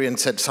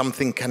experienced said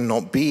something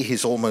cannot be,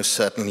 he's almost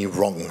certainly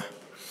wrong.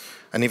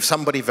 And if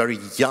somebody very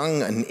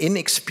young and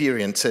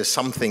inexperienced says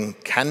something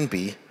can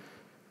be,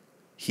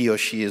 he or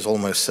she is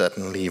almost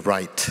certainly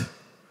right.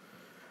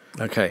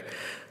 Okay,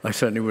 I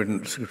certainly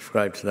wouldn't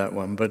subscribe to that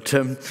one, but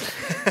of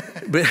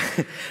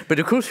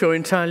course you're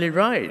entirely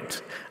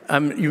right.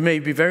 You may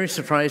be very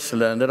surprised to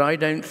learn that I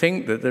don't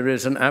think that there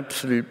is an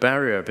absolute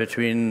barrier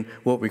between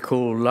what we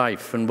call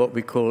life and what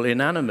we call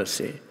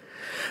inanimacy.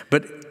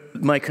 But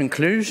my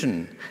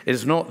conclusion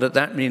is not that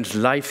that means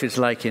life is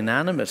like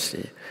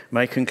inanimacy.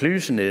 My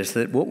conclusion is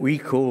that what we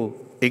call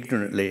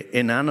ignorantly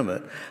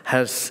inanimate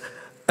has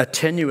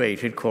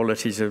attenuated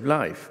qualities of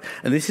life.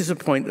 And this is a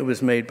point that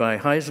was made by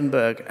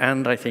Heisenberg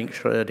and, I think,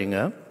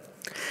 Schrödinger,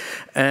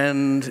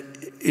 and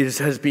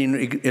has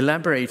been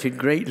elaborated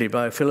greatly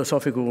by a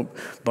philosophical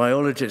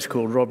biologist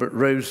called Robert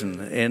Rosen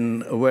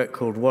in a work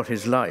called What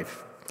is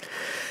Life?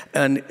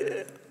 And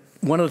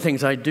one of the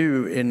things I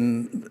do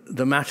in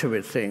The Matter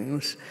with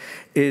Things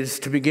is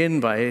to begin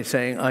by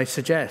saying I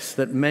suggest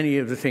that many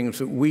of the things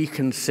that we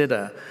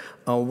consider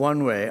are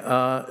one way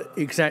are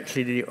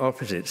exactly the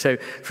opposite. So,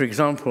 for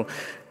example,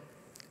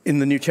 in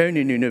the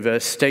Newtonian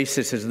universe,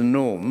 stasis is the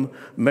norm.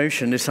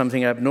 Motion is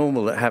something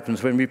abnormal that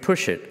happens when we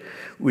push it.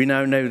 We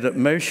now know that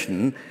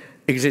motion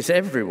exists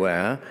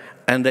everywhere,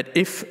 and that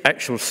if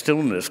actual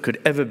stillness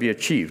could ever be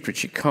achieved,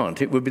 which it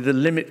can't, it would be the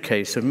limit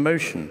case of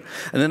motion.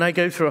 And then I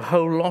go through a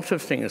whole lot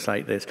of things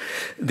like this.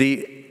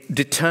 The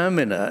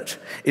determinate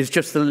is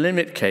just the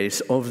limit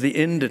case of the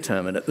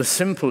indeterminate. The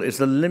simple is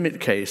the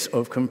limit case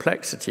of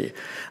complexity.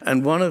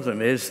 And one of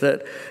them is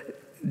that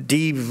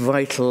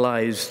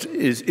devitalized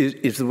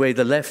is the way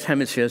the left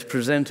hemisphere is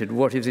presented,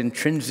 what is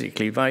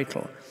intrinsically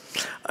vital.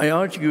 I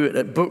argue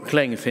at book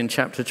length in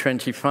chapter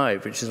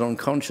 25, which is on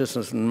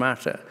consciousness and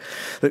matter,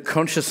 that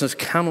consciousness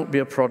cannot be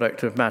a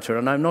product of matter,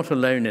 and I'm not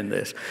alone in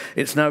this.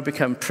 It's now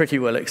become pretty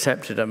well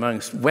accepted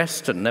amongst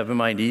Western, never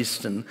mind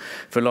Eastern,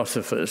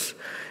 philosophers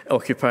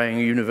occupying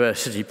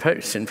university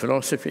posts in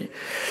philosophy.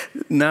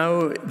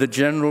 Now the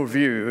general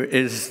view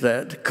is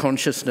that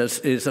consciousness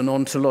is an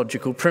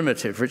ontological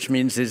primitive, which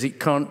means it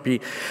can't be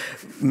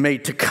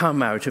made to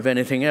come out of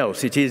anything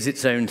else. It is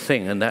its own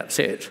thing, and that's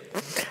it.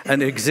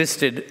 And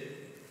existed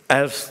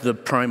as the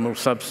primal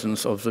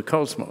substance of the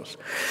cosmos.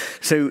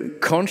 So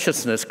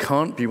consciousness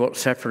can't be what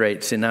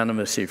separates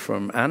inanimacy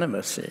from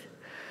animacy.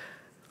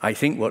 I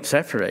think what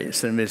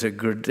separates them is a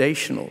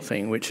gradational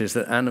thing, which is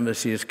that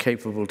animacy is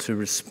capable to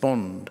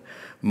respond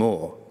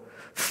more,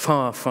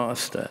 far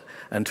faster,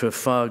 and to a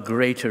far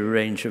greater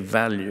range of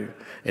value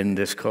in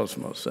this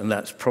cosmos. And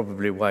that's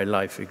probably why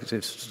life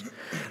exists.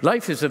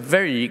 Life is a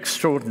very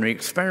extraordinary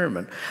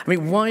experiment. I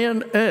mean, why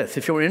on earth,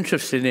 if you're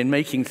interested in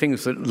making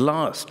things that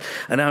last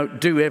and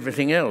outdo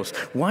everything else,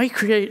 why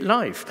create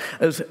life?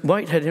 As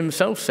Whitehead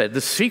himself said,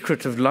 the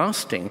secret of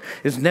lasting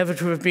is never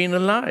to have been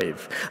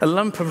alive. A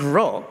lump of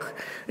rock,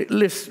 it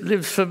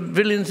lives for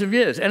billions of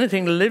years.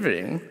 Anything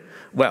living,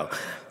 well,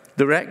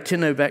 the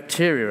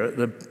actinobacteria at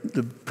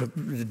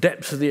the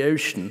depths of the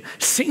ocean,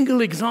 single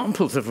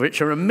examples of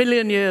which are 1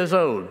 million years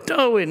old.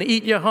 Darwin,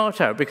 eat your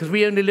heart out, because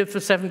we only live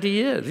for 70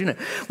 years. You know,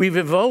 we've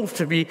evolved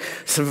to be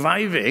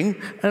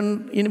surviving,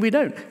 and we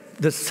don't.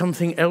 There's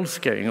something else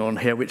going on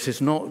here, which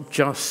is not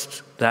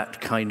just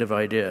that kind of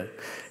idea.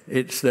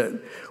 It's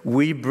that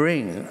we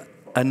bring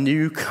a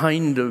new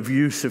kind of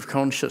use of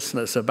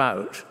consciousness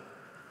about,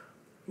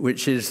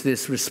 which is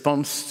this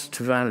response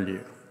to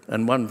value,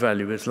 and one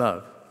value is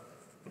love.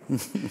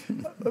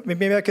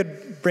 Maybe I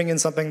could bring in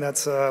something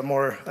that's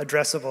more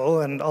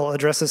addressable, and I'll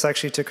address this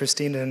actually to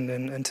Cristina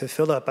and to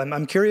Philipp.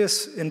 I'm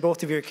curious in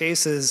both of your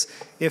cases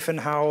if and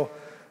how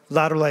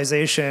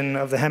lateralization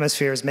of the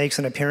hemispheres makes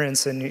an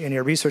appearance in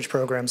your research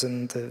programs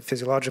in the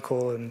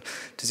physiological and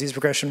disease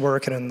progression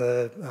work and in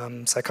the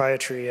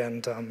psychiatry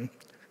and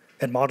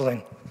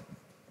modeling.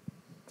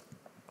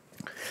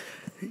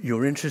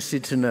 You're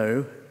interested to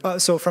know?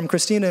 So from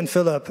Cristina and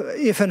Philipp,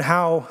 if and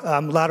how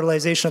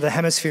lateralization of the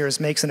hemispheres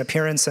makes an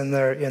appearance in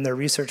their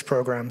research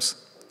programs.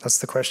 That's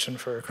the question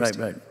for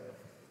Cristina.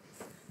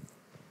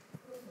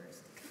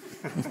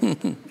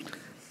 Right.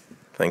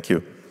 Thank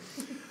you.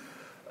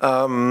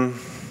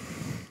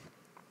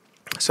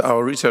 So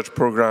our research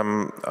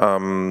program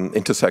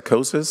into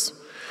psychosis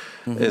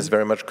is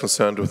very much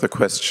concerned with the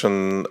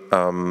question,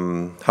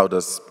 how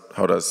does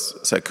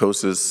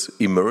psychosis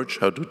emerge?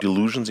 How do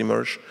delusions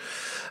emerge?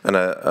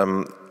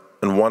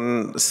 And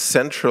one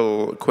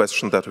central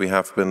question that we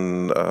have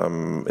been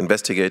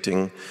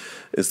investigating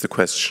is the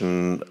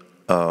question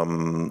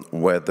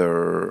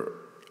whether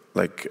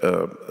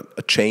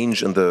a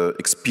change in the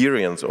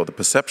experience or the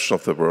perception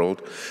of the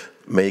world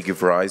may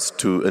give rise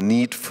to a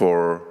need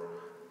for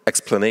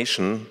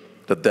explanation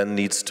that then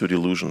leads to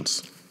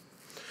delusions.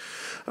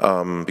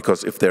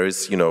 Because if there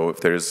is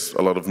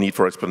a lot of need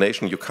for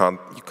explanation, you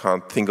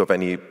can't think of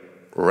any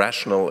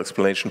rational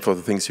explanation for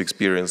the things you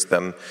experience,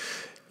 then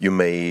you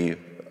may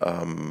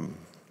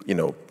you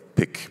know,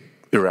 pick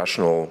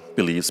irrational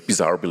beliefs,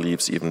 bizarre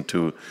beliefs even,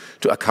 to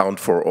account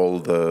for all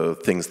the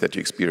things that you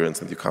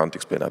experience and you can't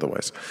explain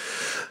otherwise.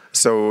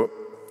 So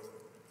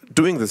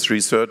doing this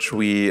research,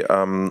 we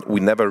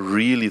never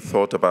really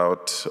thought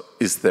about,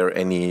 is there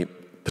any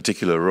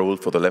particular role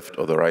for the left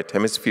or the right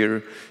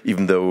hemisphere,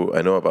 even though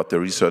I know about the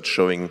research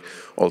showing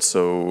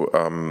also,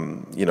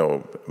 you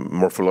know,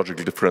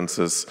 morphological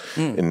differences.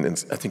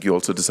 I think you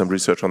also did some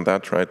research on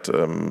that, right?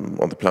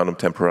 On the planum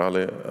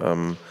temporale.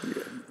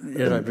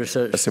 Yeah, I've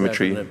researched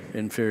asymmetry. The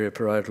inferior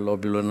parietal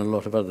lobule and a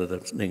lot of other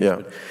things.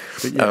 Yeah,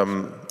 but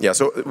yes. Yeah.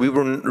 So we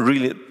weren't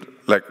really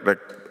like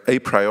a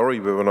priori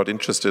we were not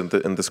interested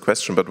in this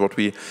question, but what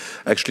we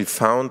actually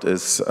found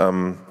is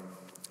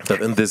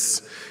that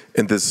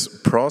in this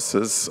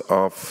process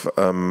of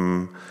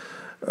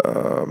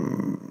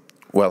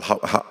well,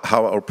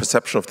 how our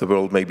perception of the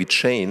world may be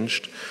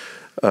changed,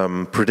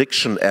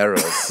 prediction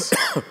errors,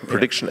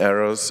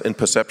 errors in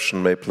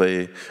perception may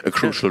play a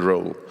crucial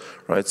role,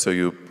 right? So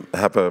you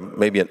have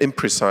maybe an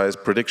imprecise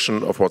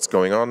prediction of what's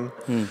going on,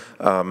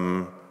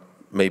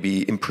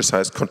 maybe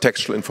imprecise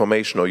contextual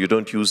information, or you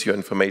don't use your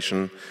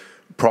information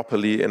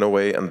properly in a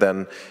way, and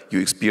then you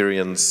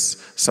experience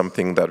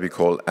something that we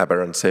call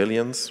aberrant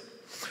salience.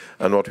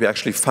 And what we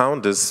actually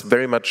found is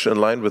very much in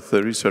line with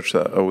the research,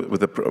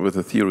 with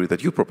the theory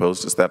that you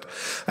proposed, is that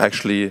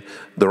actually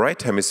the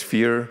right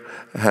hemisphere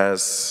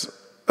has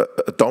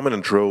a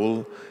dominant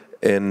role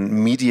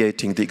in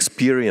mediating the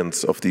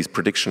experience of these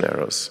prediction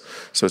errors.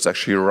 So it's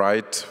actually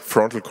right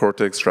frontal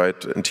cortex,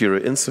 right anterior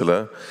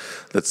insula,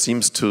 that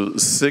seems to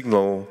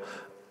signal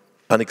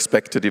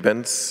unexpected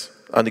events,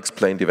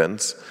 unexplained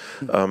events,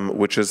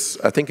 which is,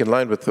 I think, in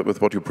line with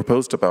what you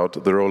proposed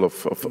about the role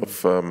of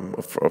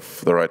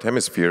the right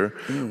hemisphere,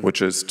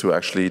 which is to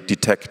actually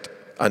detect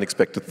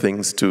unexpected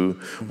things, to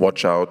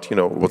watch out, you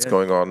know, what's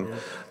going on,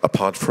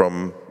 apart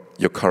from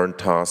your current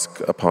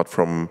task, apart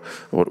from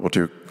what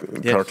you're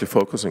currently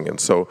focusing in.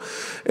 So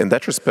in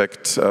that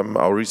respect,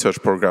 our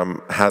research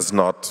program has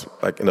not,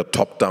 like in a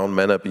top-down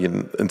manner,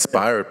 been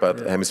inspired by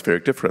the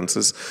hemispheric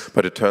differences,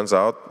 but it turns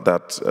out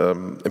that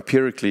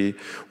empirically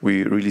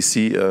we really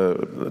see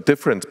a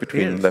difference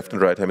between left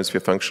and right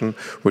hemisphere function,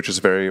 which is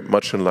very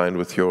much in line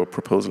with your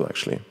proposal,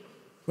 actually.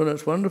 Well,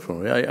 that's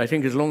wonderful. I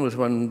think as long as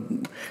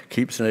one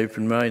keeps an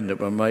open mind, that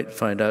one might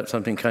find out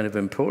something kind of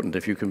important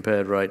if you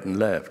compared right and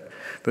left.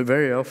 But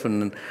very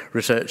often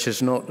research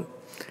is not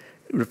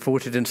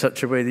reported in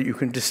such a way that you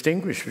can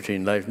distinguish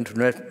between left and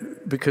left,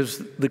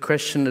 because the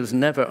question is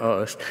never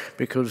asked,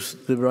 because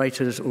the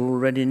writers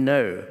already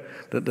know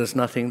that there's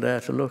nothing there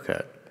to look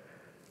at.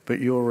 But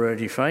you're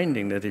already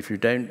finding that if you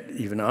don't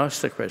even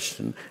ask the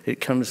question,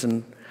 it comes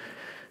and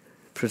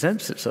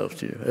presents itself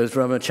to you. As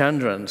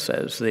Ramachandran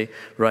says, the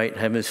right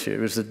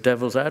hemisphere is the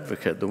devil's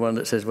advocate, the one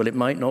that says, well, it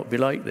might not be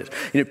like this.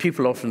 You know,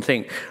 people often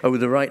think, oh,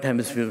 the right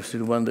hemisphere is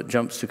the one that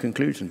jumps to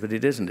conclusions, but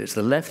it isn't. It's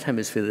the left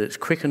hemisphere that's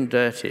quick and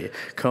dirty.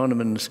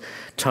 Kahneman's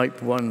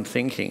type 1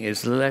 thinking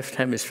is the left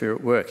hemisphere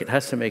at work. It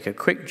has to make a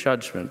quick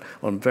judgment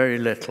on very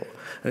little.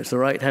 And it's the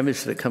right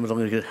hemisphere that comes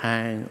along and goes,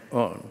 hang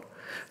on.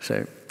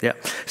 So, yeah.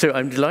 So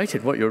I'm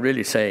delighted. What you're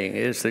really saying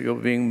is that you're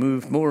being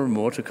moved more and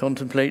more to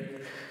contemplate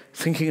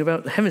thinking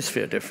about the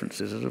hemisphere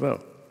differences as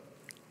well.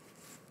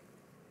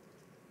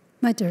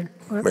 My turn.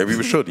 Maybe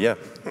we should, yeah.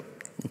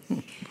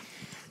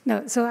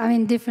 No, so I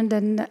mean, different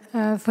than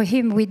for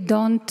him, we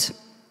don't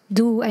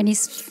do any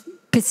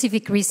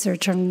specific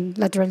research on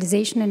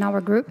lateralization in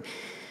our group,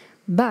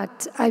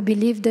 but I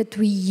believe that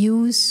we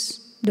use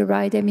the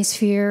right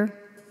hemisphere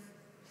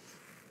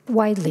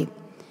widely.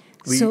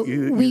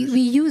 We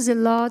use a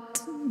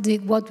lot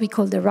what we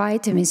call the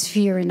right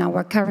hemisphere in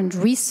our current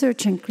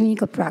research and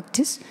clinical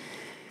practice.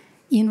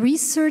 In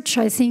research,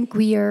 I think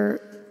we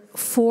are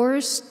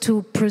forced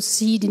to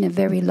proceed in a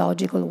very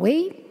logical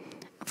way,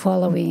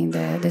 following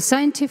the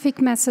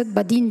scientific method,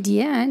 but in the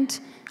end,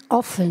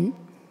 often,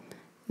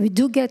 we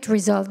do get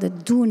results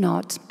that do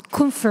not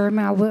confirm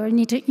our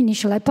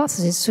initial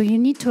hypothesis. So you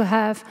need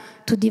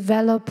to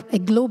develop a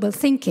global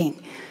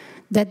thinking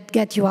that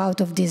gets you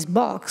out of this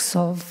box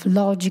of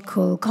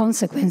logical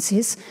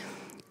consequences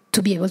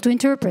to be able to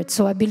interpret.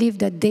 So I believe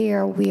that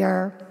there we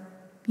are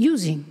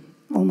using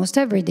almost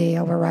every day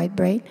our right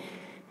brain.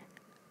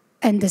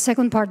 And the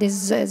second part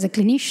is, as a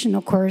clinician,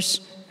 of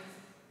course,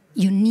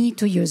 you need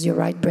to use your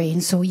right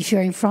brain. So if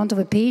you're in front of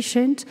a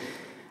patient,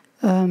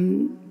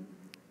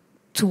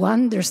 to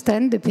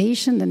understand the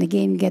patient, and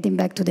again, getting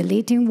back to the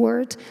Latin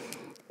word,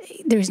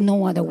 there is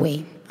no other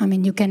way. I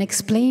mean, you can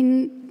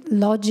explain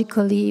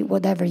logically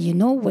whatever you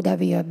know,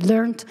 whatever you have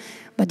learned,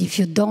 but if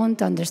you don't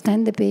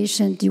understand the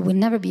patient, you will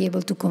never be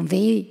able to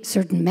convey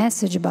certain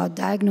message about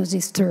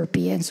diagnosis,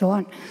 therapy, and so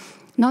on.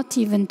 Not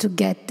even to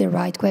get the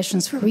right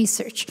questions for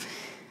research.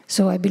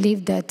 So I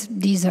believe that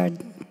these are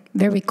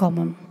very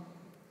common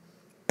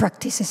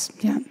practices.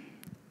 Yeah.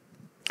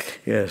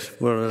 Yes,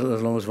 well,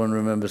 as long as one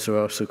remembers to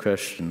ask the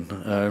question.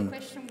 The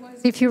question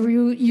was if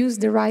you use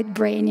the right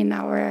brain in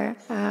our,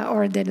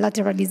 or the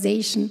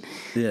lateralization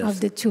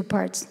of the two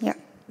parts. Yeah.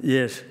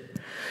 Yes.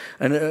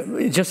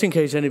 And just in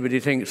case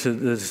anybody thinks that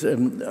there's,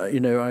 you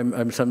know,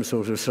 I'm some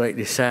sort of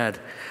slightly sad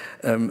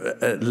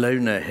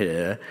loner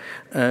here,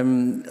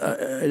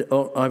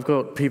 I've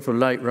got people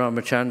like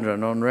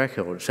Ramachandran on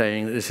record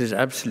saying that this is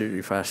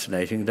absolutely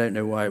fascinating. Don't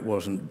know why it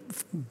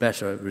wasn't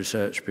better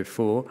researched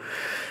before.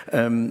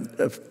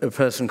 A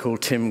person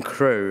called Tim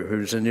Crow,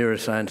 who's a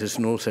neuroscientist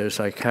and also a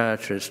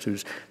psychiatrist,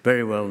 who's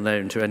very well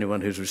known to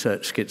anyone who's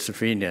researched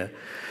schizophrenia,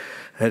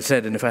 has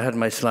said, and if I had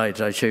my slides,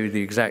 I'd show you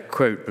the exact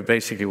quote, but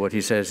basically what he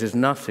says is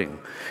nothing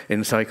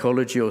in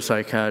psychology or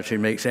psychiatry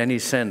makes any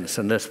sense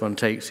unless one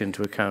takes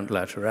into account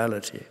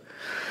laterality.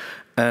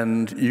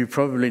 And you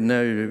probably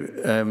know,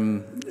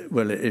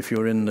 well, if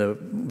you're in the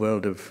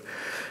world of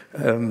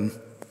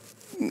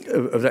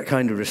that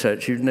kind of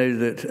research, you know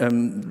that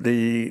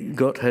the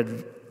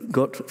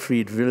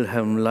Gottfried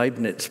Wilhelm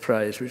Leibniz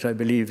Prize, which I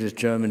believe is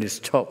Germany's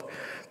top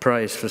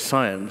prize for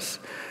science,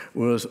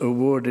 was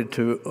awarded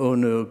to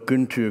Onur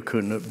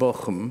Güntürkün at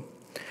Bochum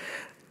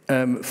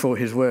for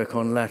his work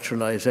on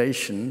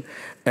lateralization.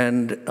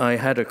 And I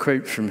had a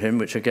quote from him,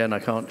 which again I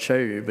can't show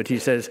you, but he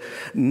says,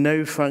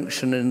 "No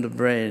function in the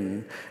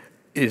brain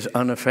is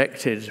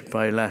unaffected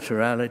by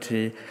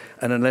laterality,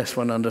 and unless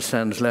one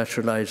understands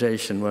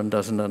lateralization, one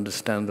doesn't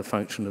understand the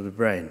function of the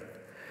brain."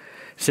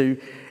 So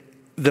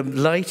the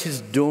light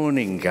is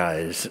dawning,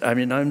 guys. I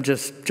mean, I'm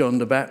just John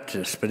the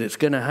Baptist, but it's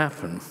going to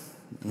happen.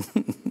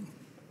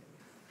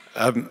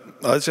 I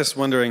was just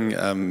wondering,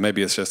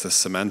 maybe it's just a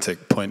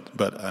semantic point,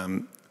 but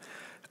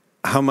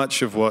how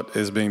much of what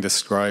is being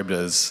described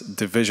as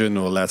division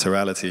or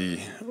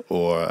laterality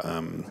or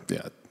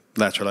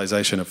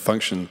lateralization of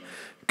function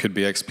could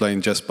be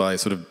explained just by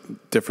sort of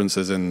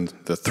differences in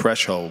the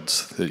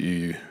thresholds that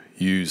you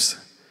use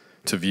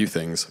to view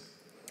things,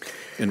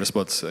 in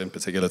response, in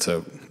particular,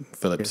 to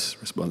Philipp's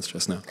response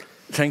just now?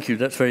 Thank you.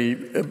 That's a very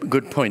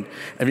good point.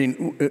 I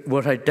mean,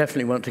 what I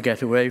definitely want to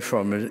get away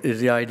from is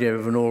the idea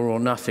of an all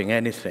or nothing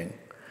anything.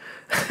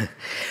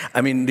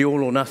 I mean, the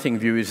all or nothing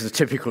view is the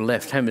typical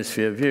left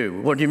hemisphere view.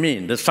 What do you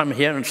mean? There's some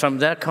here and some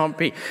there? Can't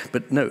be.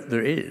 But no,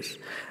 there is.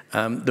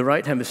 The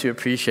right hemisphere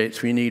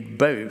appreciates we need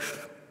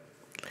both.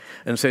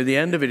 And so the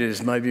end of it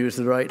is, my view is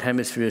the right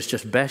hemisphere is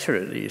just better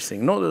at these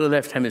things. Not that the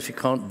left hemisphere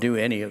can't do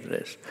any of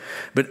this,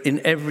 but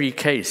in every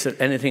case,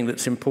 anything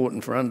that's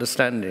important for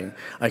understanding,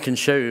 I can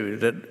show you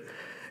that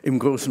im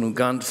Großen und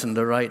Ganzen,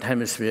 the right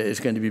hemisphere is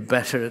going to be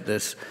better at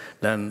this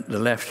than the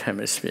left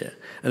hemisphere.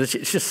 And it's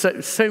just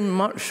so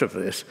much of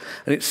this,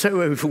 and it's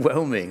so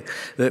overwhelming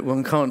that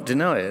one can't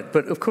deny it.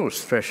 But of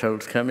course,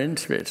 thresholds come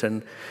into it,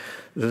 and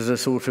there's a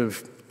sort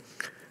of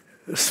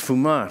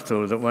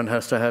sfumato that one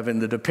has to have in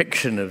the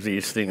depiction of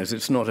these things.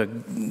 It's not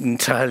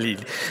entirely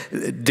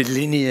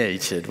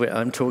delineated.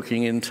 I'm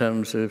talking in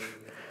terms of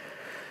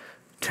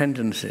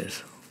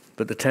tendencies.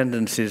 But the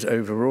tendencies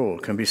overall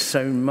can be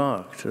so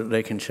marked that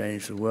they can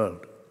change the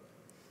world.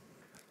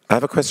 I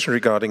have a question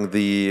regarding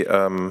the,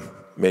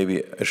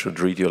 maybe I should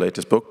read your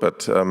latest book,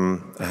 but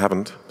I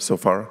haven't so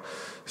far.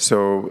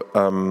 So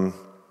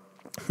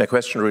my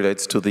question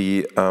relates to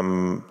the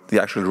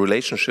actual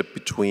relationship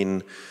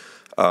between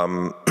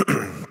the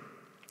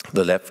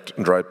left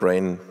and right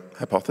brain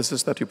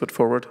hypothesis that you put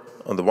forward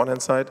on the one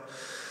hand side,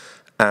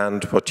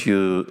 and what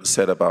you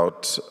said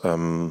about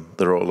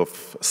the role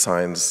of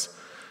science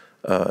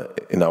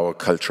in our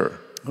culture.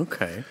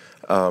 Okay.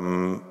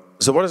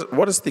 So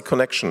what is the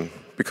connection?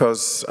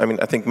 Because I mean,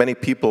 I think many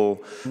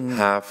people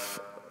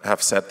have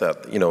said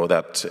that, you know,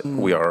 that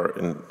we are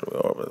in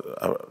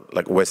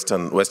like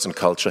Western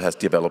culture has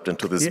developed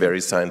into this very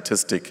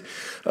scientific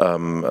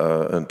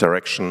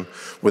direction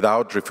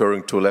without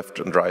referring to left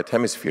and right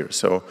hemisphere.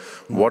 So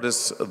what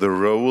is the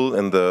role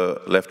in the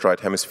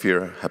left-right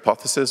hemisphere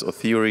hypothesis or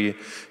theory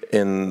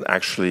in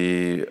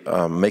actually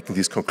making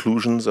these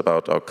conclusions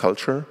about our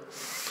culture?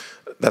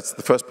 That's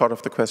the first part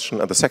of the question.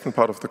 And the second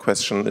part of the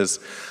question is,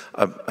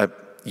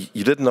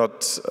 you did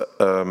not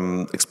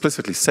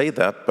explicitly say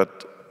that,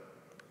 but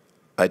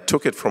I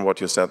took it from what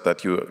you said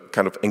that you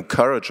kind of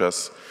encourage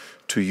us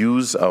to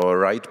use our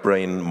right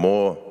brain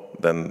more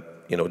than,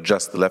 you know,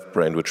 just the left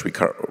brain, which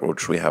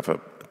we have a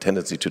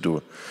tendency to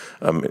do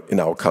in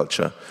our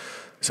culture.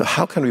 So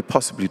how can we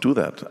possibly do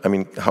that? I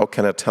mean, how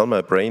can I tell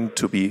my brain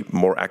to be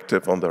more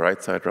active on the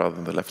right side rather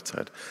than the left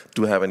side?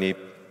 Do you have any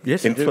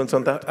influence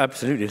on that?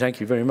 Absolutely, thank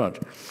you very much.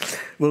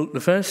 Well,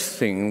 the first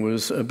thing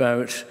was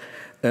about,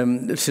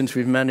 since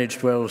we've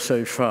managed well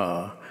so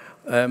far,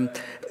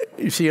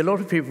 you see, a lot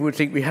of people would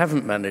think we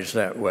haven't managed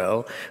that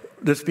well.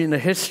 There's been a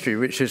history,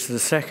 which is the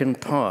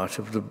second part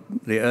of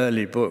the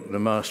early book, The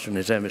Master and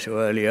His Emissary,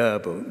 or earlier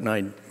book,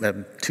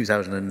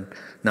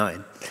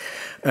 2009.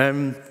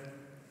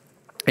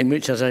 in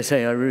which, as I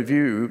say, I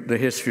review the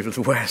history of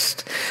the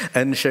West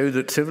and show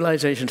that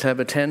civilizations have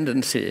a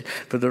tendency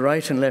for the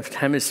right and left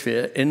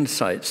hemisphere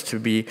insights to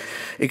be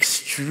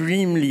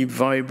extremely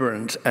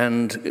vibrant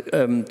and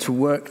to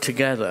work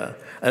together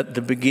at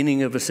the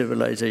beginning of a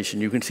civilization.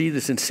 You can see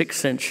this in 6th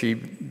century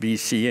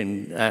BC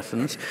in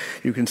Athens.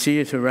 You can see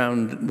it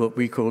around what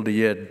we call the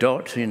year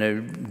dot,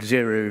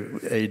 0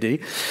 AD,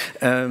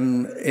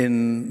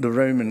 in the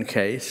Roman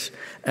case.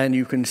 And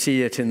you can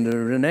see it in the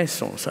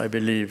Renaissance, I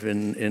believe,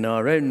 in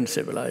our own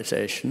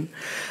civilization.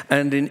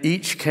 And in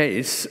each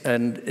case,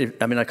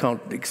 I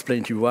can't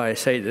explain to you why I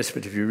say this,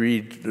 but if you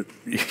read,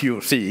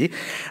 you'll see,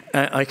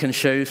 I can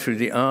show through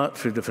the art,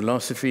 through the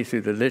philosophy,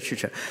 through the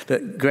literature,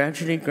 that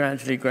gradually,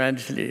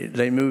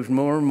 they moved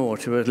more and more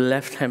to a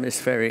left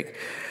hemispheric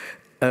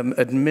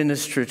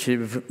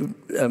administrative,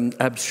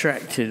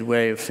 abstracted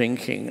way of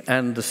thinking,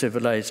 and the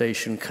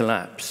civilization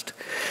collapsed.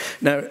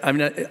 Now,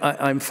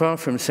 I'm far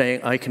from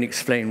saying I can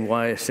explain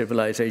why a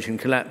civilization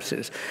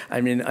collapses.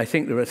 I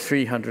think there are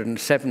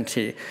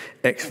 370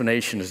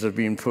 explanations that have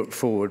been put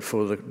forward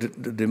for the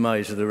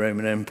demise of the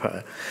Roman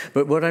Empire.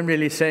 But what I'm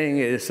really saying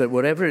is that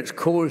whatever its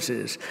cause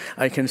is,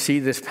 I can see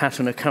this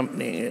pattern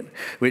accompanying it,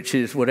 which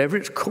is whatever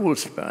it's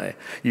caused by,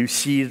 you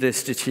see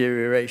this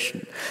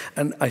deterioration.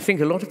 And I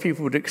think a lot of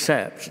people would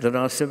accept that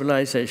our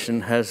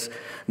civilization has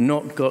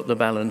not got the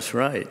balance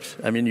right.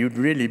 You'd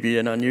really be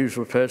an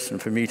unusual person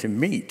for me to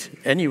meet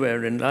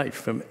anywhere in life,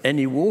 from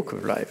any walk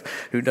of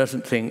life, who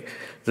doesn't think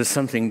there's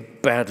something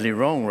badly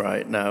wrong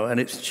right now, and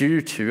it's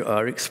due to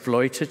our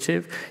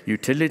exploitative,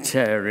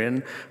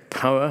 utilitarian,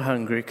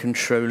 power-hungry,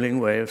 controlling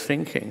way of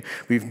thinking.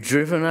 We've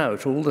driven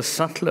out all the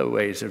subtler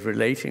ways of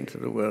relating to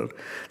the world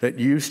that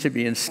used to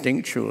be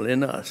instinctual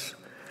in us.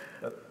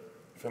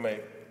 If I may.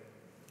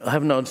 I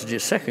haven't answered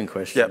your second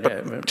question.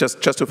 Yeah, but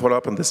just to follow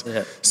up on this.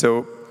 Yeah.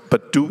 So,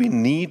 but do we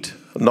need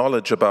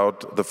knowledge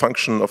about the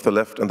function of the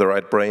left and the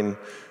right brain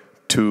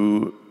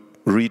to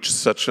reach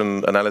such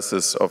an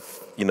analysis of,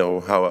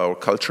 how our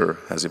culture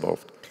has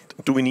evolved?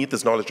 Do we need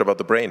this knowledge about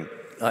the brain?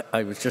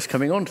 I was just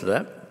coming on to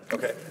that.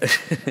 Okay.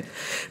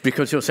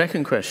 Because your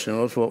second question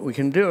was what we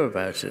can do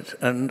about it.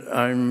 And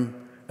I'm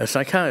a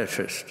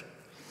psychiatrist.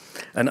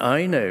 And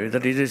I know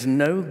that it is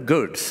no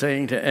good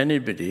saying to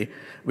anybody,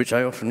 which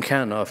I often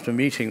can after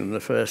meeting them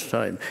the first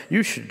time,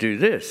 you should do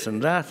this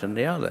and that and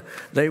the other.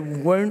 They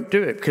won't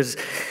do it, because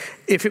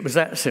if it was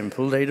that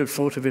simple, they'd have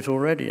thought of it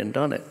already and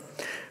done it.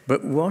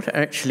 But what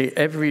actually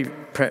every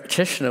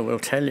practitioner will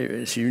tell you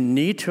is you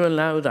need to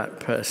allow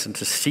that person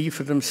to see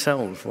for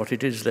themselves what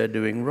it is they're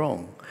doing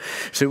wrong.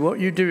 So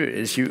what you do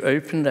is you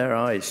open their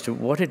eyes to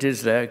what it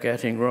is they're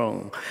getting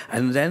wrong,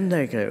 and then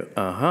they go,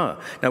 aha.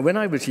 Now, when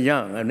I was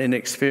young and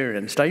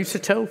inexperienced, I used to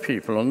tell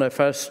people on their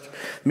first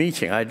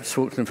meeting, I'd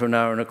talk to them for an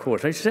hour and a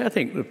quarter, I used to say, I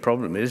think the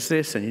problem is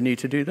this, and you need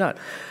to do that.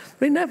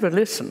 They never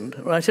listened.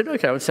 I said,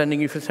 okay, I was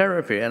sending you for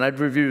therapy, and I'd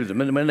review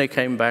them. And when they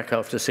came back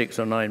after 6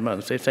 or 9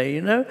 months, they'd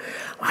say,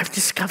 I've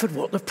discovered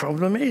what the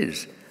problem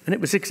is. And it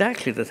was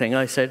exactly the thing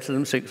I said to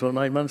them 6 or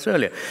 9 months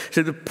earlier.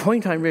 So the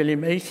point I'm really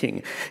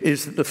making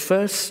is that the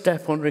first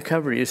step on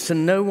recovery is to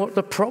know what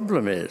the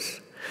problem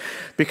is.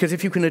 Because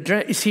if you can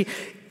address,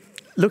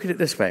 look at it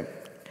this way.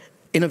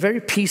 In a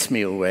very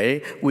piecemeal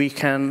way, we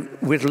can,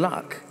 with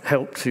luck,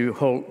 help to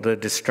halt the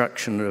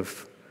destruction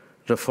of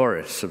the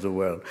forests of the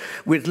world.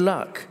 With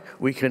luck,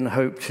 we can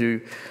hope to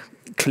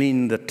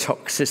clean the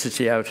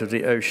toxicity out of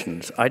the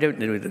oceans. I don't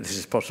know that this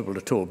is possible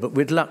at all, but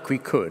with luck we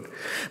could.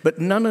 But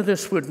none of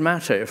this would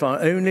matter if our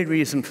only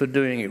reason for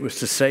doing it was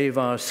to save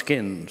our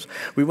skins.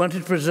 We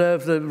wanted to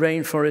preserve the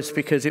rainforest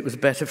because it was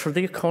better for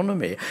the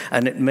economy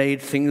and it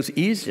made things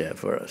easier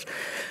for us.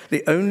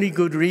 The only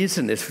good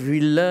reason is if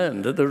we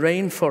learned that the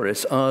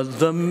rainforests are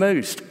the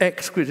most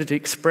exquisite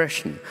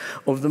expression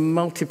of the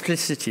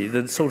multiplicity,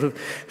 the sort of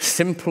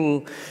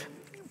simple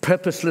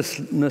purpose.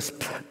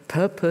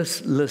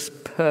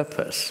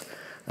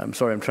 I'm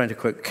sorry, I'm trying to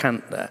quote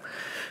Kant there,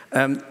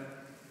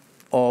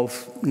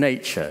 of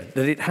nature,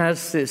 that it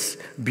has this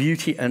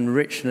beauty and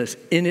richness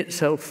in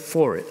itself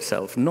for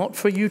itself, not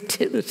for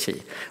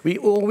utility. We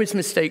always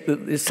mistake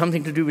that it's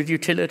something to do with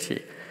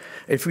utility.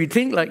 If we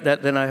think like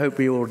that, then I hope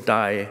we all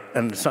die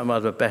and some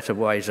other better,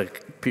 wiser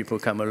people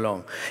come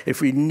along.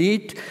 If we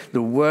need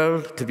the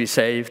world to be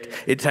saved,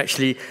 it's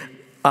actually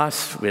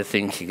us we're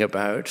thinking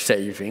about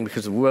saving,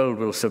 because the world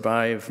will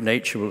survive,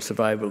 nature will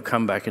survive, will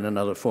come back in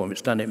another form.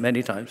 It's done it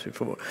many times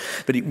before.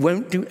 But it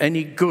won't do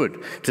any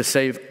good to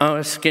save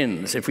our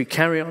skins if we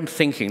carry on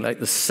thinking like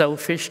the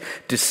selfish,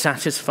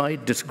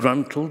 dissatisfied,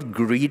 disgruntled,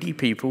 greedy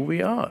people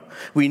we are.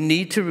 We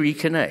need to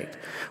reconnect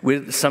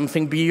with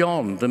something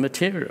beyond the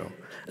material.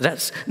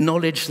 That's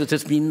knowledge that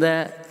has been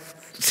there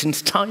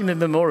since time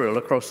immemorial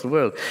across the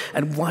world.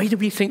 And why do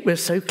we think we're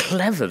so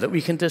clever that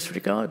we can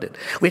disregard it?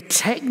 We're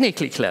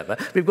technically clever.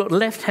 We've got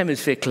left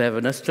hemisphere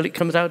cleverness till it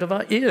comes out of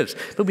our ears,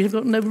 but we've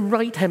got no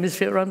right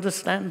hemisphere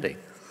understanding.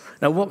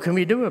 Now, what can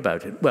we do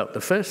about it? Well,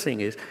 the first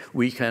thing is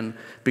we can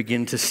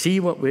begin to see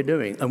what we're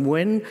doing. And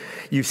when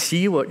you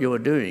see what you're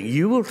doing,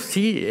 you will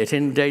see it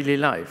in daily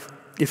life.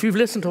 if you've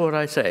listened to what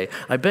I say,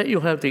 I bet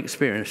you'll have the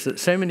experience that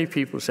so many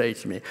people say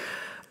to me,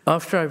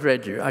 after I've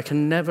read you, I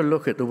can never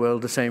look at the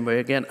world the same way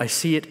again. I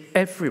see it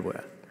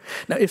everywhere.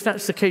 Now, if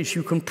that's the case,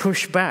 you can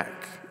push back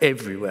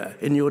everywhere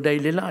in your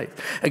daily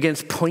life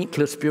against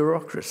pointless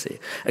bureaucracy,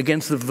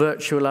 against the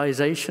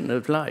virtualization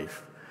of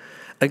life,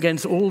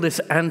 against all this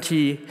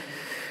anti-life,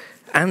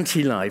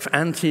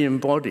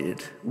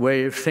 anti-embodied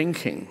way of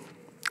thinking.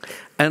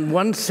 And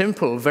one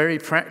simple, very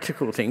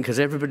practical thing, because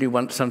everybody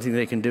wants something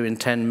they can do in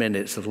 10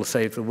 minutes that will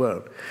save the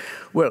world.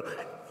 Well,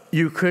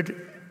 you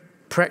could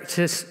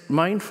practice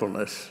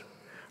mindfulness.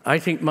 I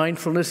think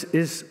mindfulness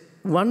is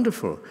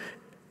wonderful.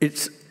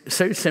 It's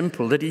so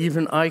simple that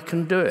even I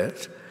can do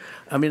it.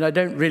 I mean, I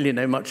don't really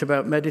know much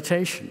about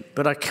meditation,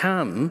 but I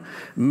can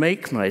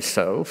make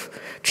myself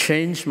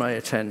change my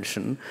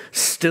attention,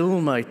 still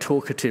my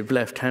talkative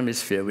left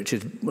hemisphere, which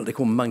is what they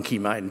call monkey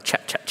mind,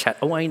 chat, chat, chat.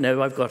 Oh, I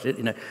know, I've got it.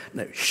 You know,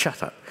 no,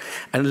 shut up.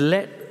 And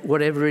let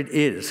whatever it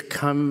is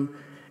come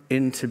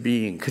into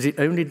being, because it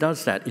only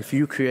does that if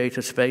you create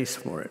a space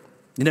for it.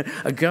 You know,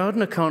 a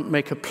gardener can't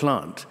make a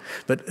plant,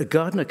 but a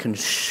gardener can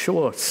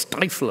sure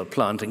stifle a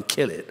plant and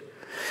kill it.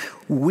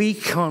 We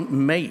can't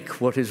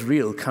make what is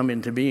real come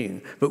into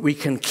being, but we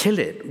can kill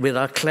it with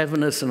our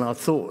cleverness and our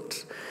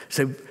thoughts.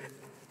 So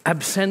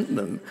absent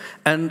them,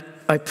 and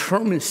I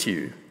promise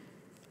you,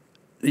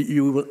 that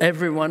you will,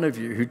 every one of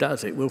you who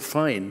does it will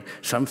find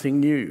something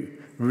new,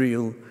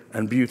 real,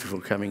 and beautiful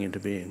coming into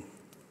being.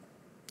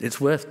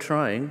 It's worth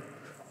trying.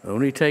 It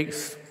only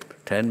takes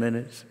 10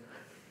 minutes.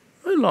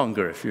 Or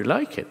longer if you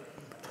like it.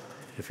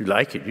 If you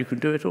like it, you can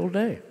do it all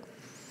day.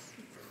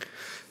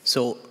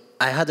 So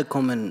I had a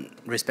common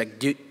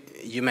respect.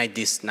 You made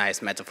this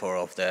nice metaphor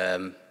of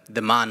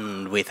the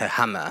man with a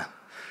hammer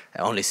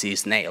only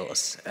sees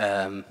nails,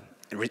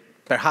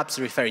 perhaps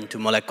referring to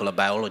molecular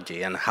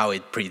biology and how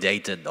it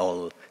predated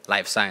all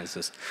life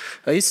sciences.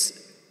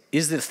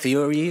 Is the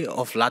theory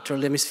of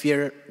lateral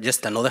hemisphere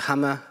just another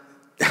hammer?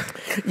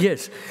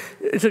 Yes,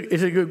 it's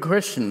a good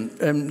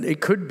question.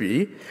 It could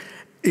be.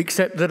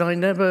 Except that I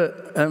never,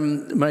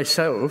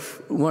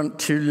 myself, want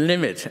to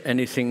limit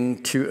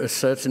anything to a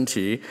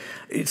certainty.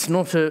 It's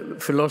not a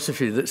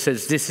philosophy that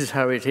says this is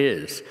how it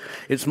is.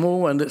 It's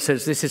more one that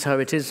says this is how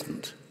it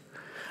isn't.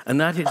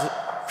 And that is,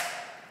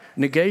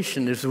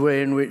 negation is the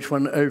way in which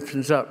one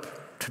opens up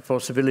to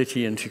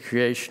possibility and to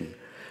creation.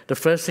 The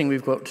first thing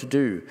we've got to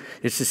do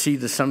is to see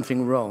there's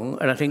something wrong,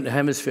 and I think the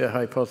hemisphere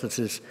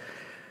hypothesis,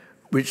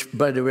 which,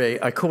 by the way,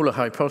 I call a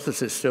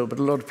hypothesis still, but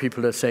a lot of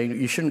people are saying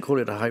you shouldn't call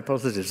it a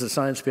hypothesis. The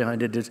science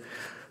behind it is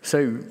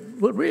so,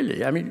 well,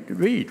 really, I mean,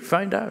 read,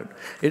 find out.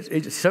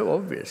 It's so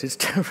obvious. It's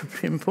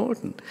terribly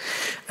important.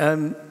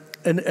 And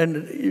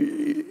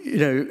you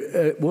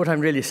know, what I'm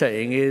really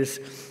saying is,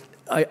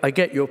 I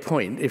get your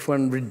point. If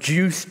one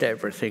reduced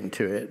everything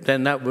to it,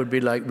 then that would be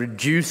like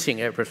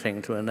reducing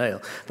everything to a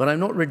nail. But I'm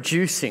not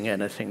reducing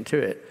anything to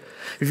it.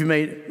 If you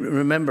may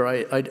remember,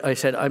 I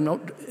said, I'm not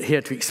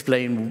here to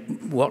explain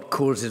what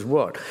causes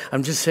what.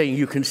 I'm just saying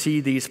you can see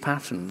these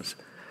patterns.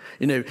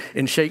 You know,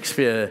 in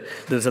Shakespeare,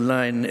 there's a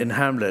line in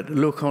Hamlet,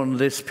 look on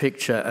this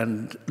picture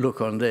and look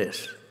on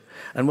this.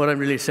 And what I'm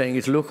really saying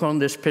is look on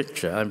this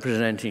picture I'm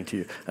presenting to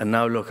you, and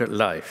now look at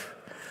life.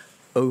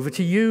 Over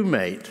to you,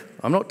 mate.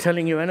 I'm not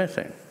telling you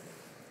anything.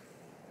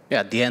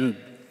 Yeah, at the end,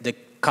 the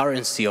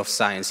currency of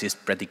science is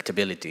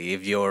predictability.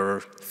 If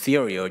your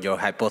theory or your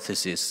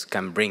hypothesis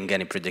can bring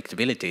any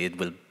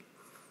predictability,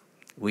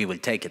 we will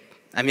take it.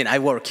 I mean, I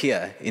work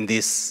here in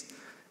this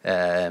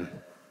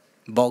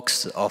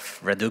box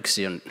of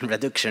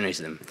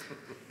reductionism.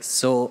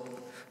 So,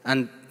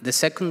 and the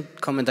second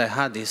comment I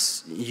had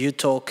is you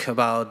talk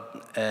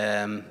about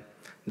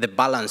the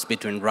balance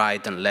between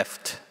right and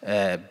left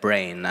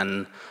brain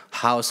and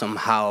how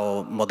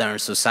somehow modern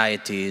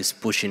society is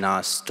pushing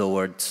us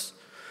towards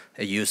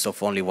a use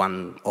of only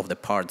one of the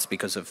parts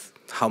because of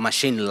how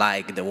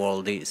machine-like the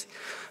world is.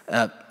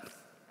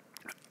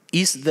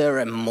 Is there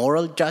a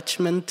moral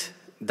judgment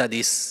that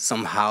is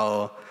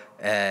somehow,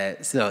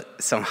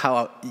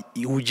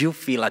 would you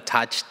feel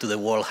attached to the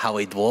world how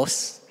it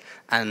was?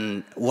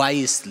 And why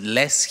is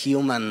less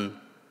human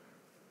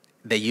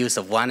the use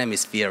of one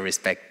hemisphere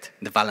respect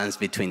the balance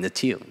between the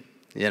two,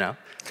 you know?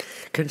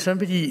 Can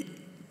somebody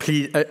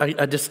please,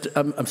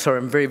 I'm sorry,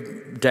 I'm very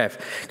deaf.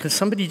 Can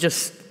somebody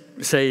just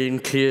say in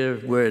clear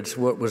words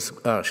what was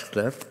asked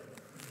there?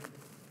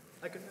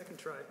 I can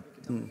try.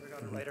 You can tell me if I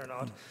got it right or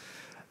not.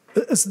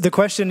 The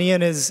question,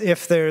 Iain, is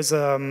if there's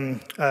a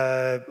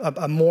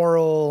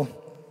moral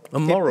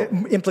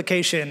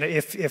implication,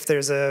 if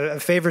there's a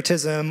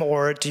favoritism,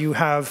 or do you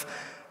have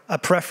a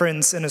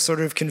preference in a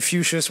sort of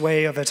Confucius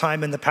way of a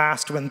time in the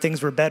past when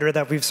things were better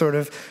that we've sort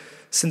of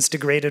since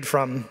degraded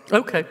from?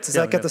 Okay. Does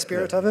that get the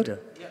spirit of it?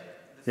 Yeah.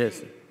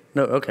 Yes.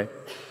 No, okay.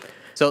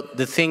 So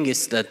the thing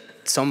is that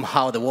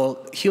somehow the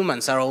world,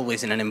 humans are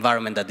always in an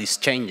environment that is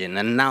changing,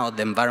 and now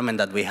the environment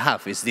that we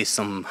have is this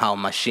somehow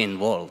machine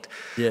world.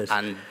 Yes.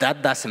 And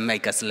that doesn't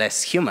make us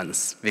less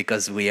humans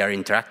because we are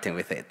interacting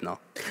with it, no?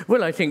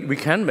 Well, I think we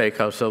can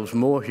make ourselves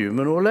more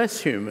human or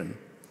less human.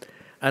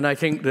 And I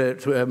think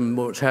that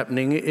what's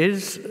happening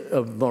is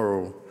of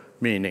moral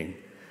meaning.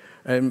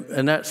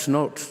 And that's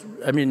not,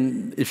 I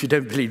mean, if you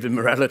don't believe in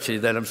morality,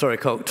 then I'm sorry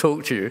I can't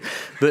talk to you.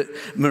 But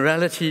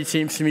morality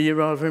seems to me a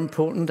rather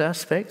important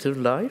aspect of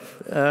life.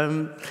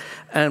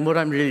 And what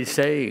I'm really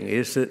saying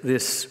is that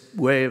this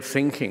way of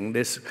thinking,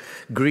 this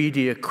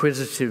greedy,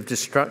 acquisitive,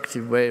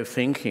 destructive way of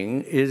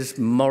thinking is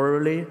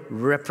morally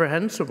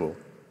reprehensible.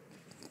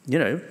 You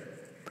know,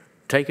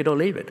 take it or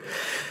leave it.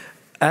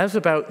 As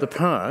about the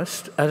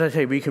past, as I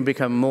say, we can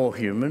become more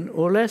human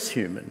or less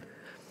human.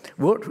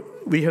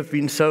 What we have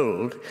been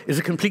sold is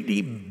a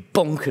completely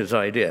bonkers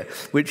idea,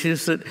 which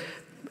is that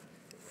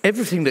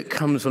everything that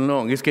comes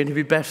along is going to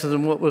be better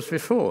than what was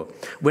before.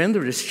 When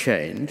there is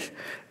change,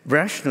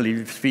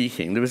 rationally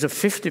speaking, there is a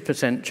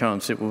 50%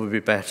 chance it will be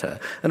better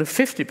and a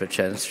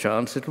 50%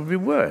 chance it will be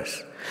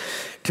worse.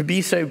 To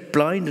be so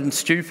blind and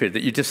stupid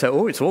that you just say,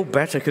 oh, it's all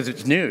better because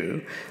it's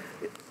new,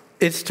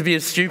 it's to be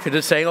as stupid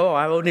as saying, oh,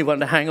 I only want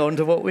to hang on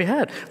to what we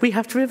had. We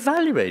have to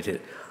evaluate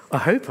it. I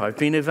hope I've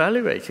been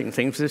evaluating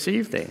things this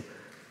evening.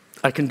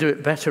 I can do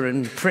it better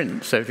in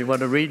print, so if you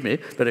want to read me,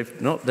 but if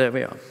not, there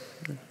we are.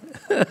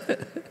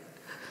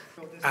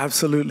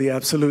 Absolutely,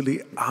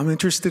 absolutely. I'm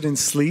interested in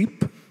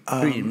sleep.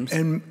 Dreams.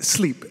 And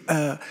sleep.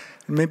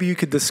 Maybe you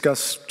could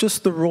discuss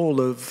just the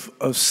role of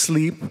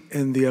sleep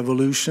in the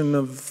evolution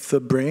of the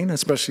brain,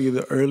 especially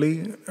the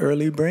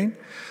early brain.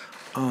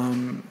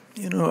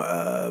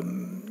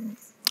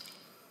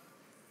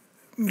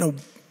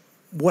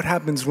 What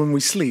happens when we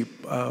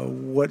sleep?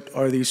 What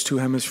are these two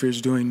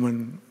hemispheres doing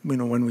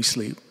when we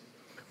sleep?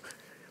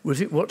 Was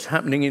it what's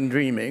happening in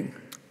dreaming?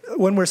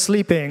 When we're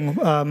sleeping,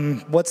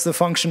 what's the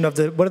function of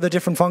what are the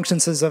different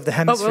functions of the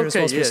hemispheres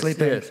whilst we're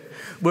sleeping? Yes.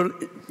 Well,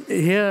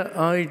 here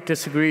I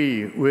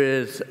disagree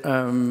with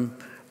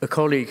a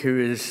colleague who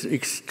is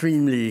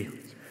extremely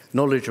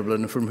knowledgeable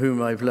and from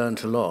whom I've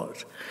learned a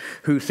lot,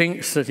 who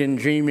thinks that in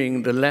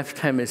dreaming the left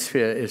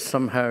hemisphere is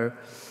somehow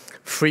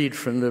freed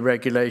from the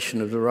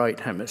regulation of the right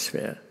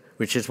hemisphere,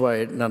 which is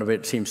why none of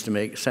it seems to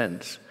make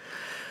sense.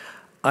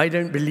 I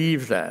don't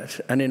believe that,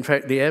 and in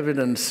fact the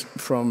evidence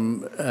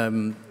from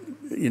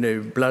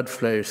blood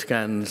flow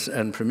scans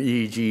and from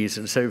EEGs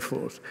and so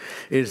forth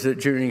is that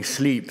during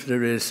sleep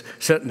there is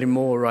certainly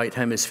more right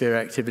hemisphere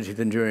activity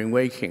than during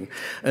waking,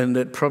 and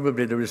that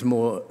probably there is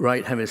more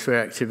right hemisphere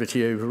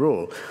activity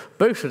overall.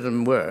 Both of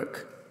them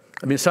work.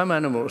 I mean, some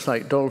animals,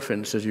 like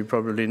dolphins, as you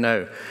probably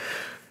know,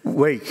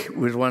 wake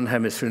with one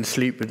hemisphere and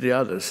sleep with the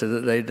other, so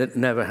that they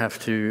never have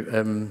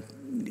to,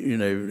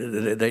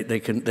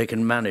 they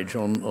can manage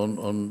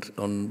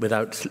on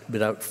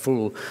without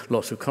full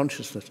loss of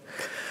consciousness.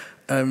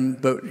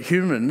 But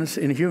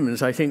in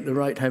humans, I think the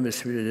right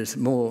hemisphere is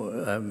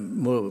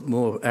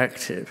more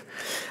active,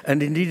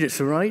 and indeed, it's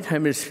the right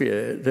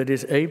hemisphere that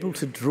is able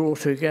to draw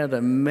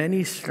together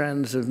many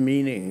strands of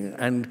meaning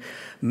and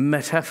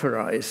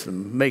metaphorize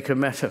them, make a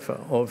metaphor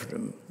of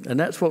them, and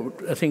that's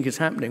what I think is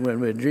happening when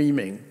we're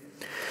dreaming.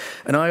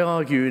 And I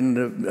argue in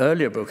the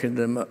earlier book, in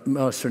The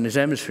Master and His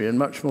Hemisphere, and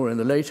much more in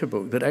the later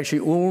book, that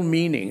actually all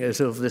meaning is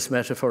of this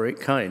metaphoric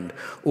kind.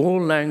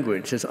 All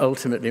language is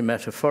ultimately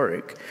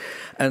metaphoric.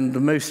 And the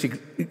most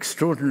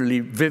extraordinarily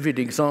vivid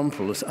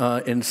examples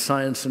are in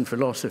science and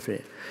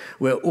philosophy,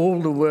 where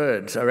all the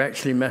words are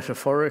actually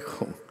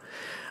metaphorical.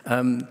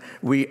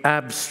 We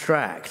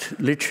abstract,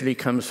 literally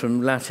comes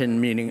from Latin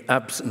meaning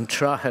abs and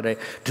trahere,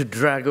 to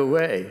drag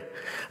away.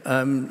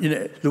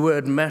 The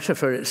word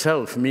metaphor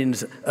itself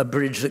means a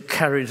bridge that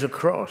carries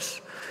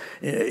across.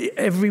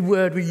 Every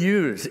word we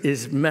use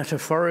is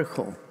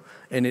metaphorical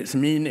in its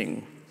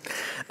meaning.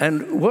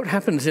 And what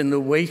happens in the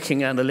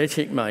waking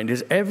analytic mind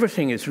is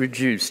everything is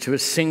reduced to a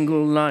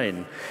single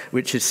line,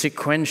 which is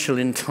sequential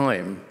in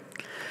time.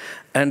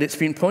 And it's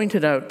been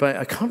pointed out by,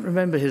 I can't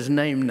remember his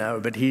name now,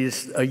 but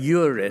he's a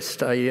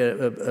jurist,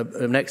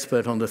 an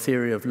expert on the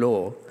theory of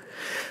law,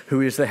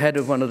 who is the head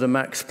of one of the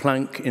Max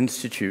Planck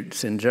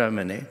Institutes in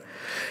Germany,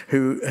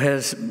 who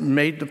has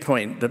made the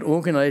point that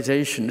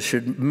organizations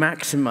should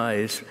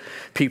maximize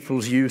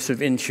people's use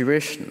of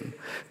intuition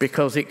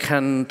because it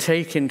can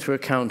take into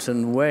account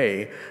and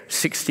weigh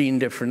 16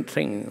 different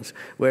things,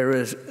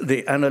 whereas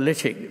the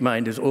analytic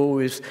mind is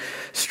always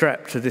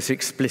strapped to this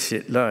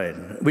explicit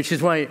line, which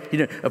is why,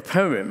 a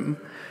poem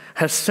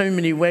has so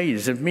many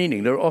ways of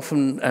meaning. There are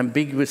often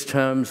ambiguous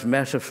terms,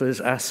 metaphors,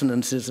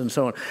 assonances, and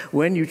so on.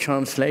 When you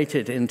translate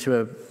it into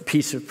a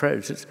piece of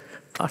prose, it's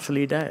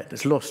utterly dead.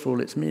 It's lost all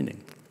its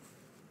meaning.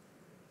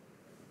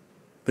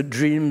 But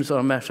dreams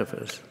are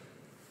metaphors.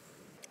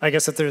 I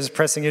guess if there's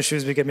pressing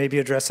issues, we could maybe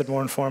address it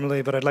more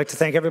informally, but I'd like to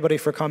thank everybody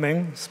for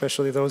coming,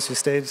 especially those who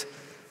stayed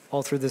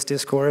all through this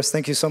discourse.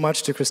 Thank you so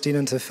much to Cristina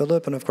and to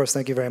Philipp, and of course,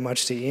 thank you very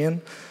much to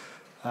Iain.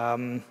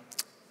 I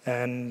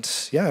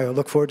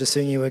look forward to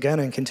seeing you again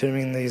and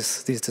continuing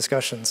these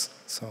discussions.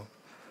 So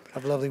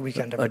have a lovely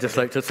weekend, everybody. I'd just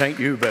like to thank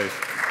you both,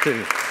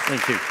 too.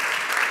 Thank you.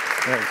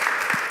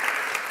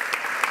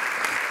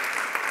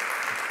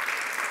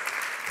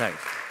 Thanks.